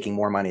actually making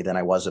more money than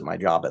I was at my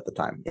job at the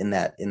time in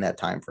that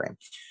time frame.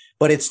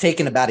 But it's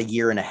taken about a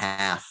year and a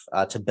half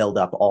to build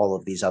up all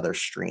of these other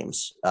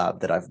streams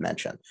that I've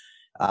mentioned.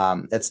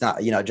 It's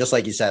not, just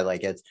like you said,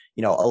 like it's,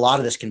 a lot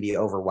of this can be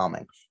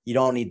overwhelming. You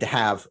don't need to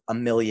have a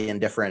million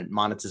different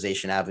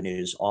monetization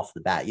avenues off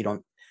the bat. You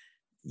don't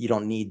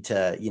need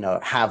to,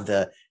 have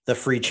the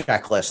free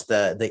checklist,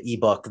 the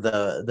ebook,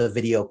 the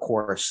video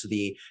course,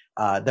 the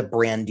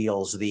brand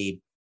deals, the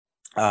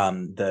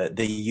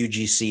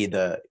UGC,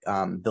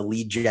 the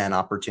lead gen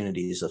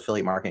opportunities,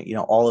 affiliate marketing,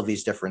 all of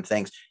these different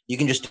things. You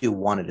can just do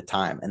one at a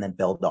time and then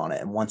build on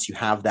it. And once you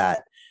have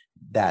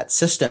that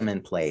system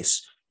in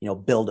place,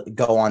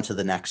 go on to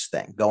the next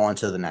thing.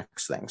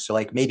 So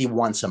like maybe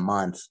once a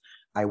month,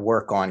 I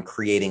work on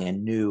creating a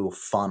new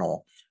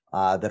funnel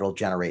that'll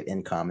generate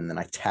income. And then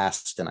I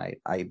test and I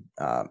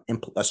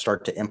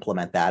start to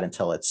implement that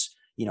until it's,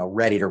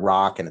 ready to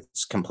rock and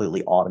it's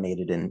completely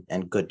automated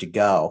and good to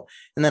go.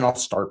 And then I'll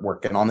start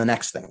working on the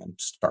next thing and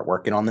start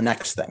working on the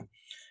next thing.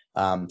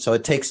 So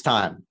it takes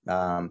time.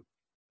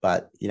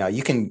 But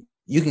you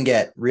can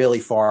get really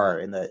far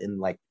in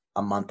like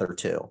a month or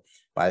two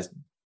by,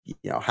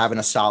 having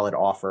a solid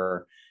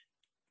offer.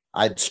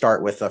 I'd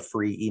start with a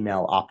free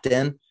email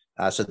opt-in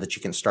so that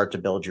you can start to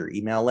build your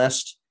email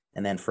list.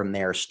 And then from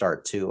there,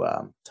 start to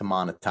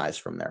monetize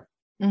from there.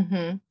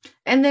 Mm-hmm.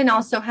 And then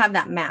also have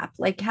that map,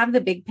 like have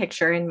the big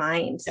picture in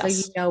mind. Yes. So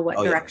you know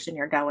what direction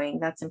you're going.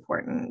 That's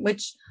important,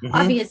 which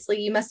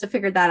obviously you must have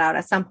figured that out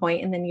at some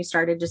point, and then you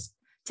started just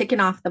ticking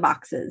off the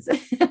boxes.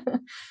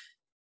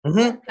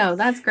 Oh,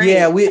 that's great.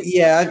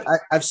 Yeah.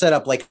 I've set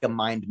up like a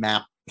mind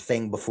map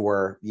thing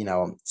before,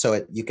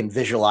 so you can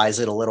visualize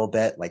it a little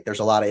bit. Like there's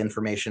a lot of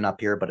information up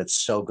here, but it's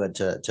so good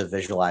to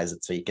visualize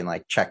it so you can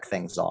like check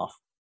things off.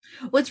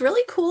 What's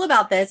really cool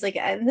about this, like,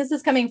 and this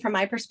is coming from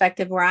my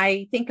perspective, where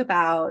I think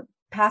about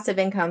passive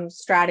income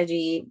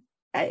strategy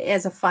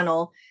as a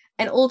funnel,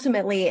 and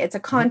ultimately it's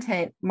a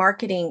content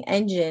marketing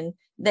engine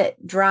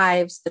that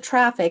drives the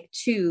traffic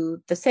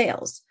to the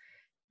sales.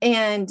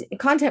 And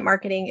content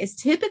marketing is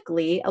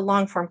typically a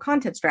long form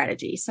content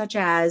strategy, such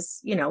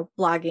as,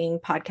 blogging,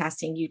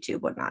 podcasting,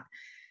 YouTube, whatnot.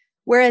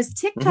 Whereas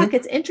TikTok,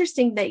 it's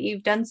interesting that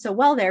you've done so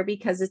well there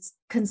because it's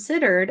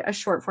considered a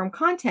short form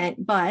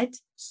content, but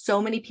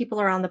so many people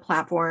are on the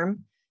platform.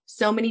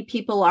 So many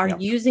people are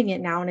using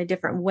it now in a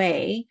different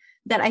way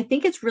that I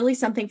think it's really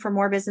something for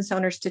more business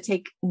owners to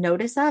take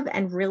notice of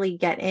and really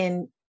get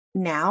in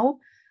now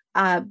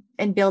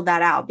and build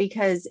that out,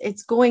 because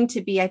it's going to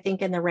be, I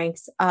think, in the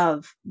ranks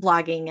of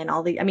blogging and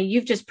all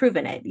you've just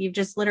proven it. You've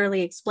just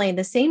literally explained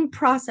the same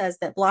process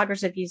that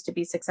bloggers have used to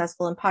be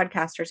successful and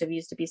podcasters have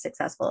used to be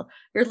successful.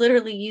 You're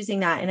literally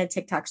using that in a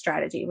TikTok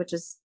strategy, which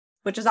is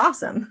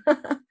awesome,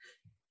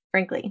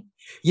 frankly.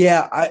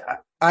 Yeah,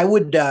 I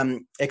would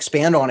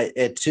expand on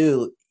it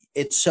too.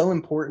 It's so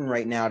important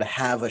right now to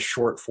have a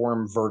short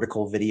form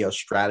vertical video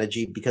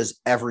strategy because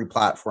every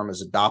platform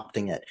is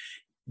adopting it.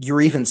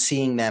 You're even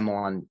seeing them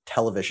on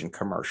television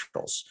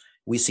commercials.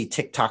 We see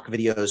TikTok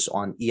videos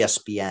on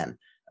ESPN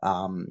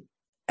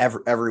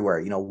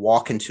everywhere.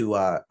 Walk into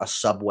a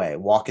subway,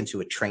 walk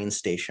into a train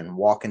station,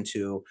 walk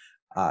into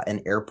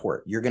an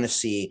airport. You're going to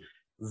see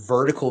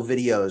vertical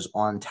videos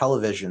on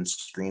television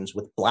screens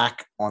with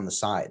black on the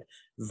side.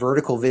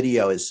 Vertical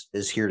video is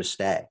here to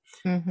stay.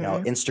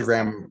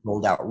 Instagram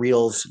rolled out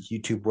Reels,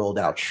 YouTube rolled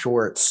out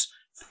Shorts,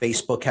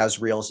 Facebook has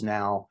Reels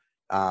now.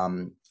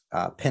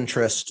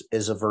 Pinterest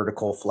is a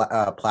vertical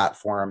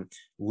platform.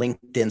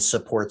 LinkedIn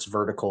supports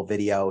vertical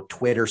video.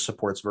 Twitter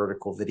supports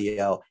vertical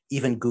video.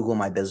 Even Google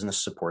My Business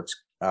supports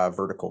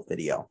vertical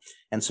video.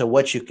 And so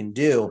what you can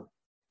do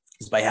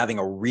is by having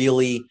a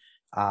really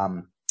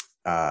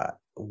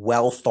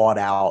well thought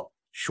out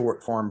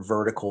short form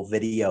vertical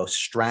video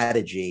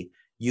strategy,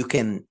 you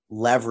can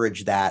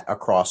leverage that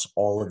across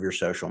all of your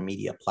social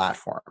media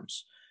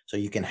platforms. So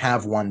you can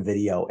have one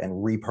video and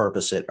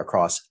repurpose it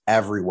across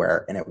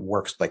everywhere, and it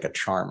works like a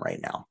charm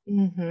right now.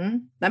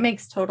 That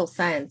makes total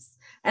sense.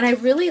 And I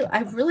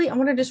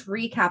want to just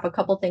recap a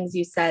couple things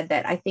you said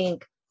that I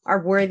think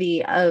are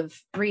worthy of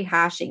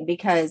rehashing,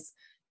 because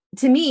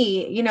to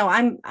me,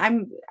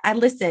 I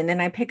listen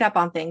and I pick up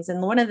on things.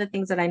 And one of the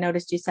things that I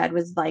noticed you said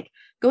was like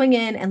going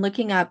in and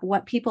looking up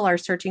what people are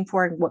searching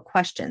for and what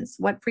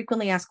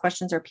frequently asked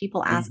questions are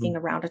people asking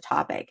around a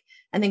topic,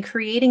 and then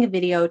creating a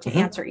video to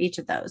answer each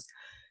of those.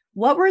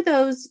 What were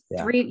those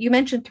three? You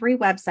mentioned 3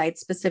 websites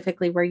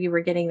specifically where you were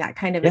getting that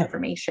kind of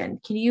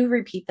information. Can you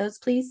repeat those,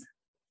 please?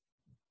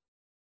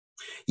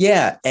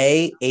 Yeah,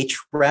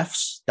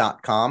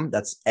 ahrefs.com.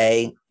 That's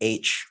ahrefs.com,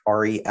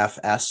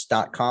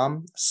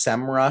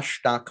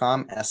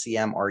 semrush.com,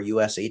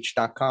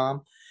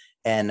 semrush.com,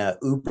 and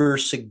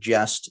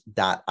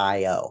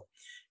ubersuggest.io.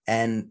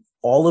 And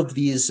all of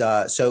these,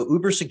 so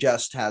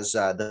Ubersuggest has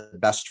the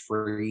best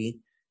free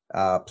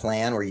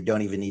plan where you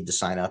don't even need to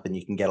sign up and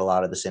you can get a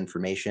lot of this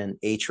information.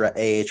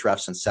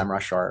 Ahrefs and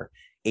SEMrush are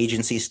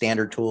agency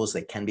standard tools.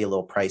 They can be a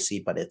little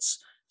pricey, but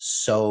it's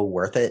so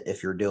worth it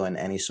if you're doing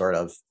any sort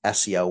of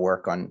SEO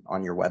work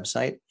on your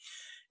website.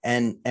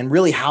 And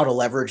really how to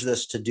leverage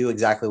this to do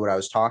exactly what I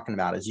was talking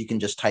about is you can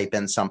just type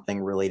in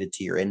something related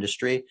to your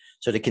industry.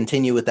 So to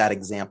continue with that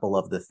example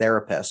of the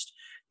therapist,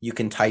 you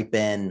can type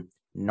in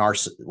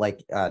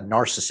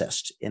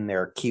narcissist in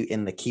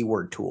the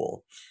keyword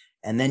tool,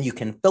 and then you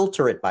can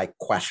filter it by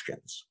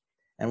questions.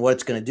 And what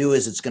it's going to do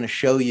is it's going to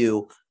show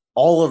you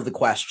all of the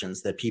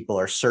questions that people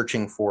are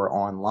searching for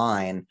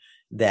online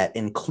that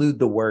include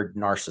the word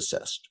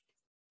narcissist.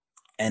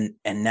 And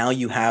now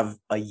you have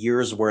a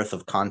year's worth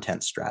of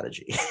content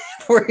strategy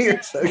for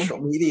your social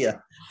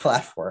media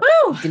platform.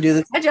 Woo! You can do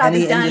this. My job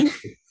is done.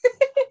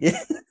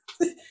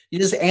 You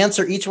just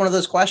answer each one of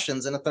those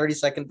questions in a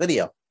 30-second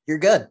video. You're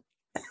good.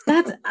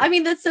 That's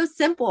so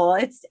simple.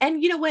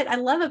 And you know what I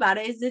love about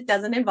it is it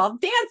doesn't involve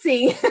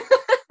dancing.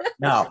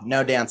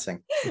 No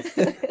dancing.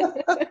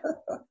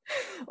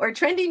 Or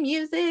trendy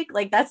music.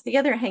 Like that's the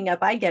other hang up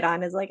I get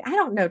on is like, I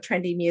don't know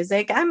trendy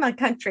music. I'm a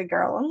country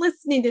girl. I'm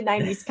listening to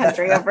 90s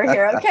country over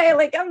here. Okay.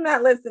 Like I'm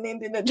not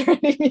listening to the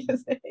trendy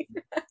music.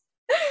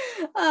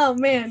 Oh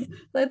man,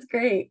 that's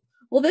great.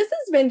 Well, this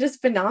has been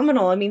just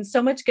phenomenal. I mean,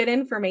 so much good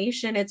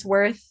information. It's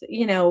worth,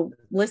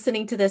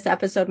 listening to this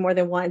episode more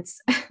than once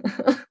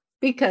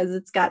because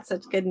it's got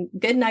such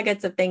good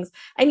nuggets of things.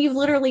 And you've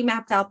literally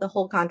mapped out the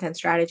whole content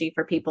strategy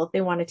for people if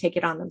they want to take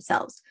it on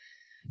themselves.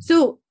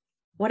 So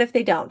what if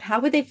they don't? How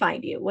would they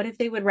find you? What if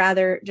they would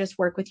rather just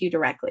work with you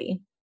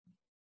directly?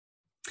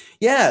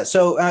 Yeah.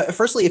 So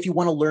firstly, if you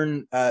want to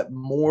learn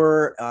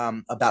more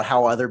about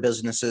how other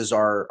businesses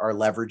are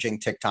leveraging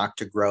TikTok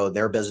to grow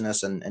their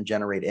business and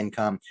generate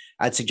income,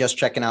 I'd suggest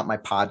checking out my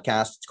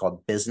podcast. It's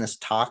called Business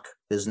Talk,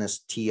 Business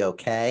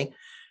T-O-K.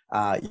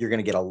 You're going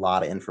to get a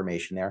lot of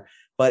information there.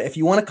 But if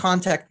you want to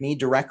contact me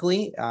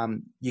directly,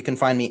 you can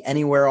find me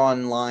anywhere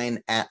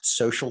online at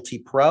Socialty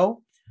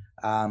Pro.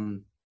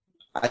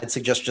 I'd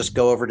suggest just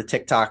go over to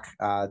TikTok,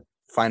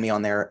 find me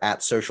on there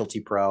at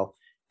Socialty Pro.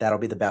 That'll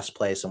be the best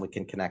place and we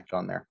can connect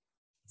on there.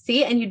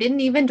 See, and you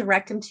didn't even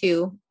direct them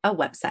to a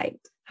website.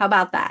 How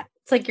about that?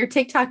 It's like your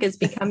TikTok has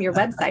become your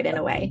website in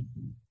a way.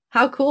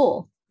 How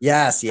cool.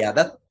 Yes.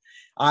 Yeah.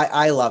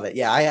 I love it.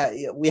 Yeah.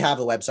 We have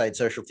a website,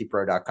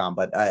 socialtypro.com,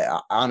 but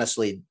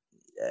honestly,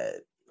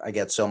 I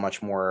get so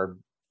much more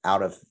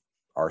out of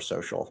our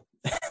social.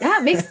 Yeah,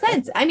 it makes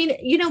sense. I mean,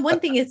 one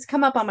thing that's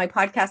come up on my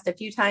podcast a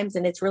few times,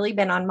 and it's really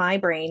been on my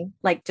brain,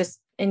 like just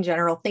in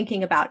general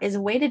thinking about, is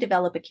a way to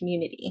develop a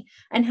community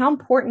and how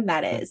important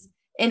that is.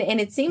 And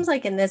it seems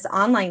like in this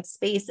online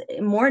space,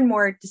 more and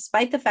more,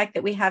 despite the fact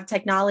that we have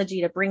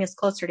technology to bring us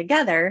closer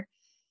together,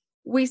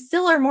 we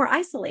still are more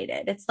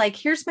isolated. It's like,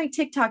 here's my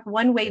TikTok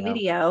one-way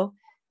video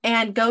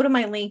and go to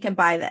my link and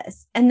buy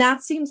this. And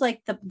that seems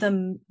like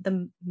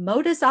the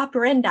modus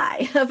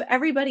operandi of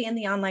everybody in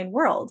the online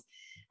world.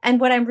 And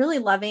what I'm really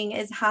loving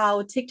is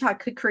how TikTok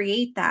could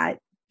create that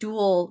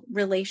dual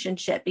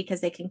relationship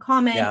because they can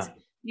comment. Yeah.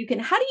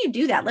 How do you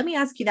do that? Let me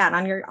ask you that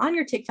on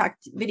your TikTok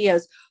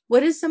videos.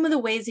 What is some of the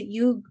ways that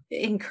you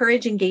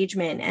encourage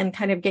engagement and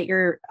kind of get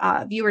your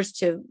viewers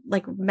to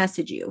like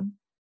message you?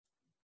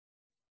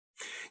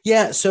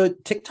 Yeah, so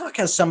TikTok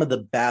has some of the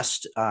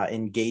best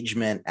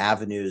engagement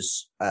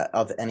avenues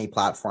of any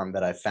platform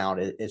that I've found.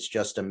 It's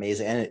just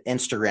amazing. And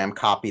Instagram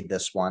copied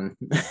this one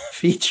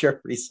feature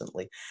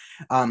recently.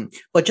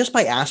 But just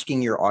by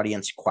asking your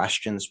audience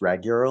questions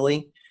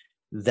regularly,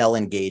 they'll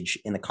engage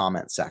in the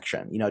comment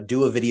section.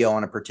 Do a video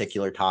on a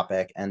particular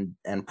topic and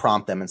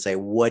prompt them and say,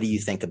 what do you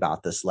think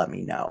about this? Let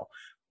me know.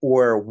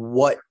 Or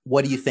what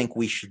do you think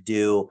we should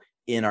do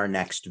in our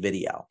next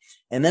video?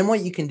 And then what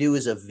you can do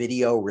is a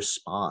video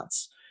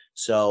response.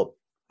 So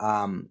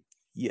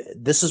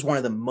this is one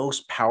of the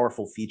most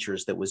powerful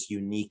features that was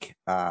unique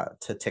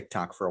to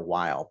TikTok for a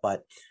while.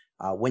 But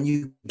when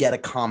you get a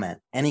comment,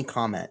 any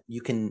comment, you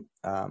can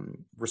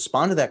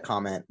respond to that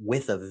comment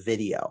with a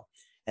video.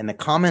 And the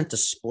comment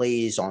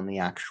displays on the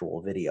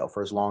actual video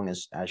for as long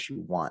as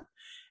you want.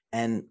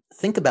 And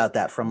think about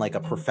that from like a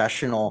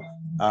professional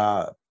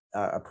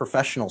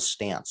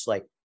stance.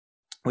 Like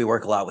we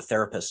work a lot with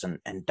therapists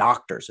and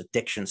doctors,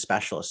 addiction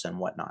specialists and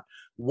whatnot.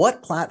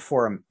 What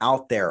platform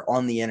out there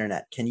on the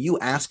internet can you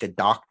ask a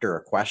doctor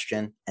a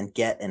question and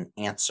get an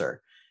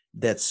answer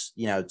that's,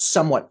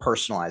 somewhat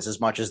personalized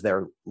as much as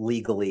they're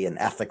legally and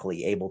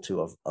ethically able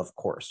to, of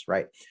course,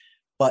 right?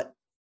 But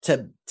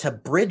to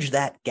bridge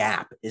that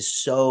gap is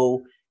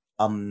so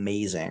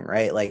amazing,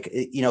 right? Like,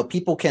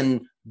 people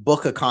can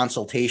book a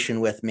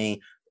consultation with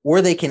me, or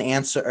they can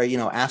answer, or,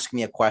 ask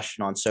me a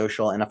question on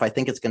social. And if I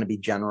think it's going to be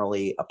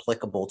generally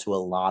applicable to a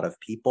lot of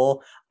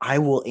people, I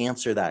will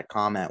answer that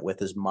comment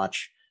with as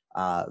much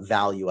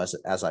value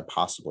as I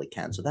possibly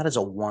can. So that is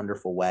a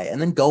wonderful way.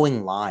 And then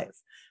going live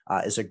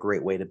is a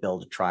great way to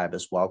build a tribe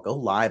as well. Go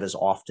live as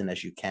often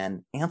as you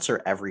can.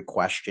 Answer every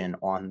question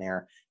on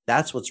there.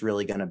 That's what's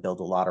really going to build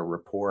a lot of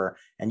rapport.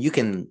 And you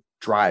can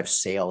drive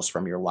sales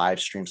from your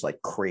live streams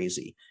like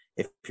crazy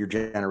if you're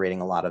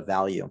generating a lot of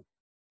value.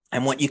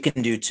 And what you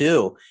can do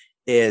too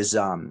is,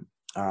 I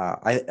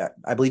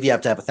believe you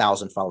have to have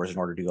 1,000 followers in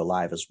order to go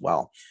live as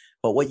well.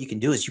 But what you can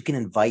do is you can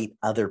invite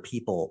other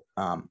people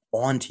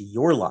onto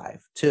your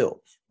live too,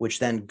 which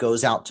then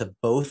goes out to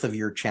both of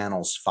your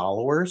channel's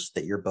followers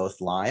that you're both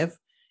live,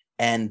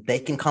 and they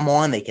can come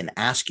on, they can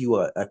ask you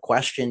a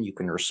question, you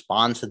can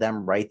respond to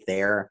them right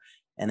there,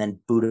 and then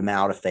boot them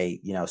out if they,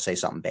 say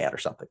something bad or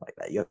something like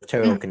that. You have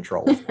total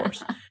control, of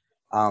course.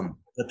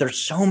 But there's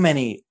so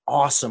many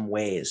awesome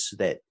ways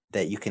that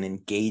you can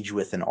engage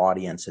with an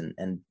audience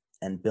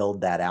and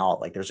build that out.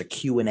 Like there's a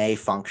Q&A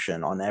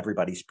function on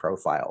everybody's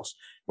profiles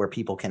where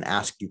people can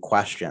ask you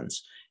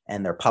questions,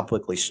 and they're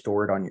publicly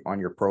stored on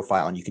your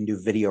profile, and you can do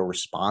video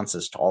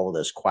responses to all of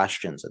those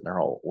questions, and they're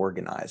all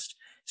organized.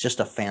 It's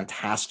just a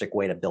fantastic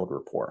way to build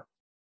rapport.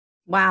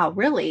 Wow,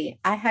 really?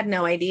 I had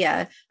no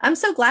idea. I'm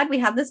so glad we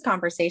had this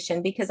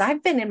conversation, because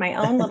I've been in my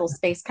own little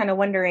space kind of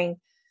wondering,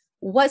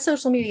 what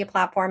social media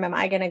platform am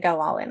I going to go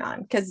all in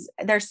on? Because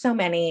there's so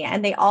many,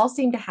 and they all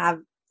seem to have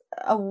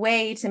a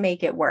way to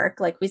make it work,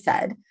 like we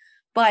said.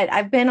 But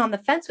I've been on the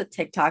fence with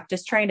TikTok,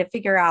 just trying to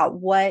figure out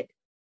what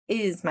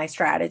is my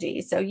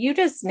strategy. So you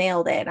just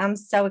nailed it. I'm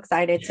so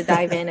excited to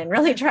dive in and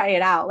really try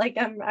it out. Like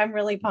I'm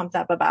really pumped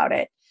up about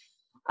it.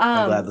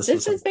 I'm glad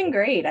this has been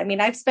great. I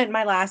mean, I've spent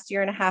my last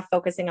year and a half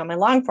focusing on my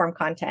long form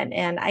content,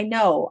 and I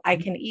know I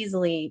can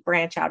easily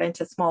branch out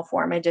into small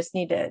form. I just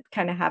need to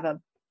kind of have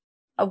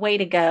a way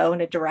to go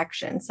and a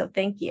direction. So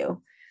thank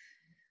you.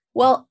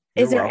 Well,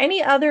 is there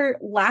any other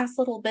last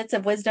little bits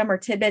of wisdom or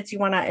tidbits you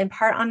want to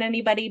impart on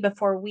anybody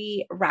before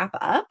we wrap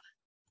up?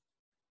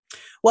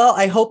 Well,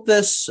 I hope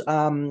this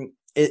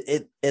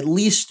it at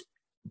least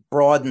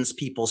broadens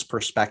people's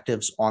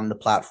perspectives on the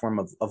platform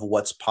of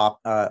what's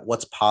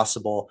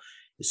possible.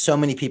 So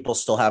many people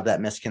still have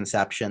that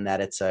misconception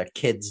that it's a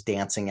kids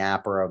dancing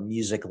app or a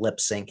music lip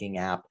syncing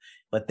app,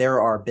 but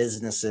there are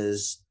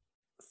businesses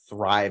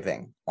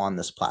thriving on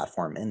this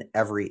platform in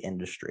every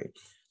industry.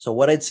 So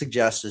what I'd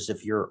suggest is,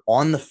 if you're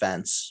on the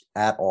fence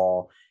at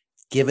all,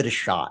 give it a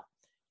shot.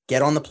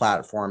 Get on the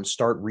platform,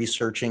 start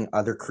researching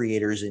other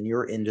creators in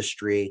your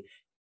industry.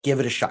 Give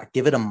it a shot.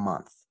 Give it a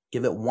month.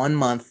 Give it 1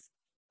 month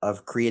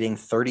of creating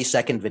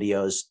 30-second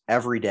videos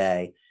every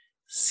day.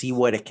 See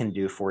what it can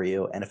do for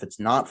you. And if it's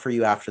not for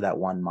you after that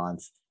 1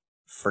 month,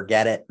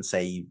 forget it and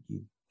say you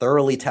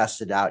thoroughly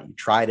tested it out. You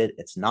tried it.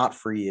 It's not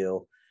for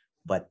you,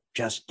 but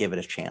just give it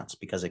a chance,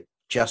 because it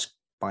just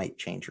might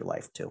change your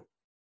life too.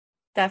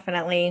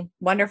 Definitely.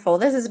 Wonderful.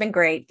 This has been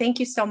great. Thank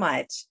you so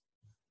much.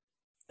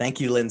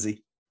 Thank you,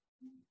 Lindsay.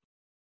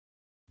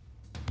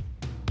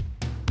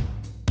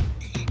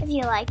 If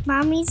you like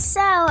Mommy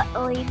So,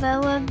 leave a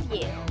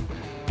review.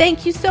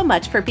 Thank you so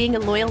much for being a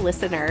loyal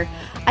listener.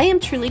 I am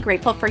truly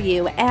grateful for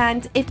you.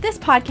 And if this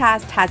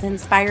podcast has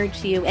inspired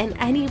you in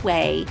any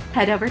way,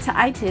 head over to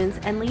iTunes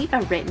and leave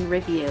a written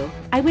review.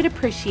 I would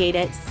appreciate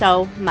it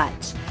so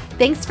much.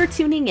 Thanks for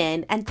tuning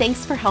in, and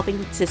thanks for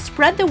helping to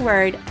spread the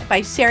word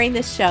by sharing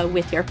this show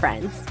with your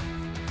friends.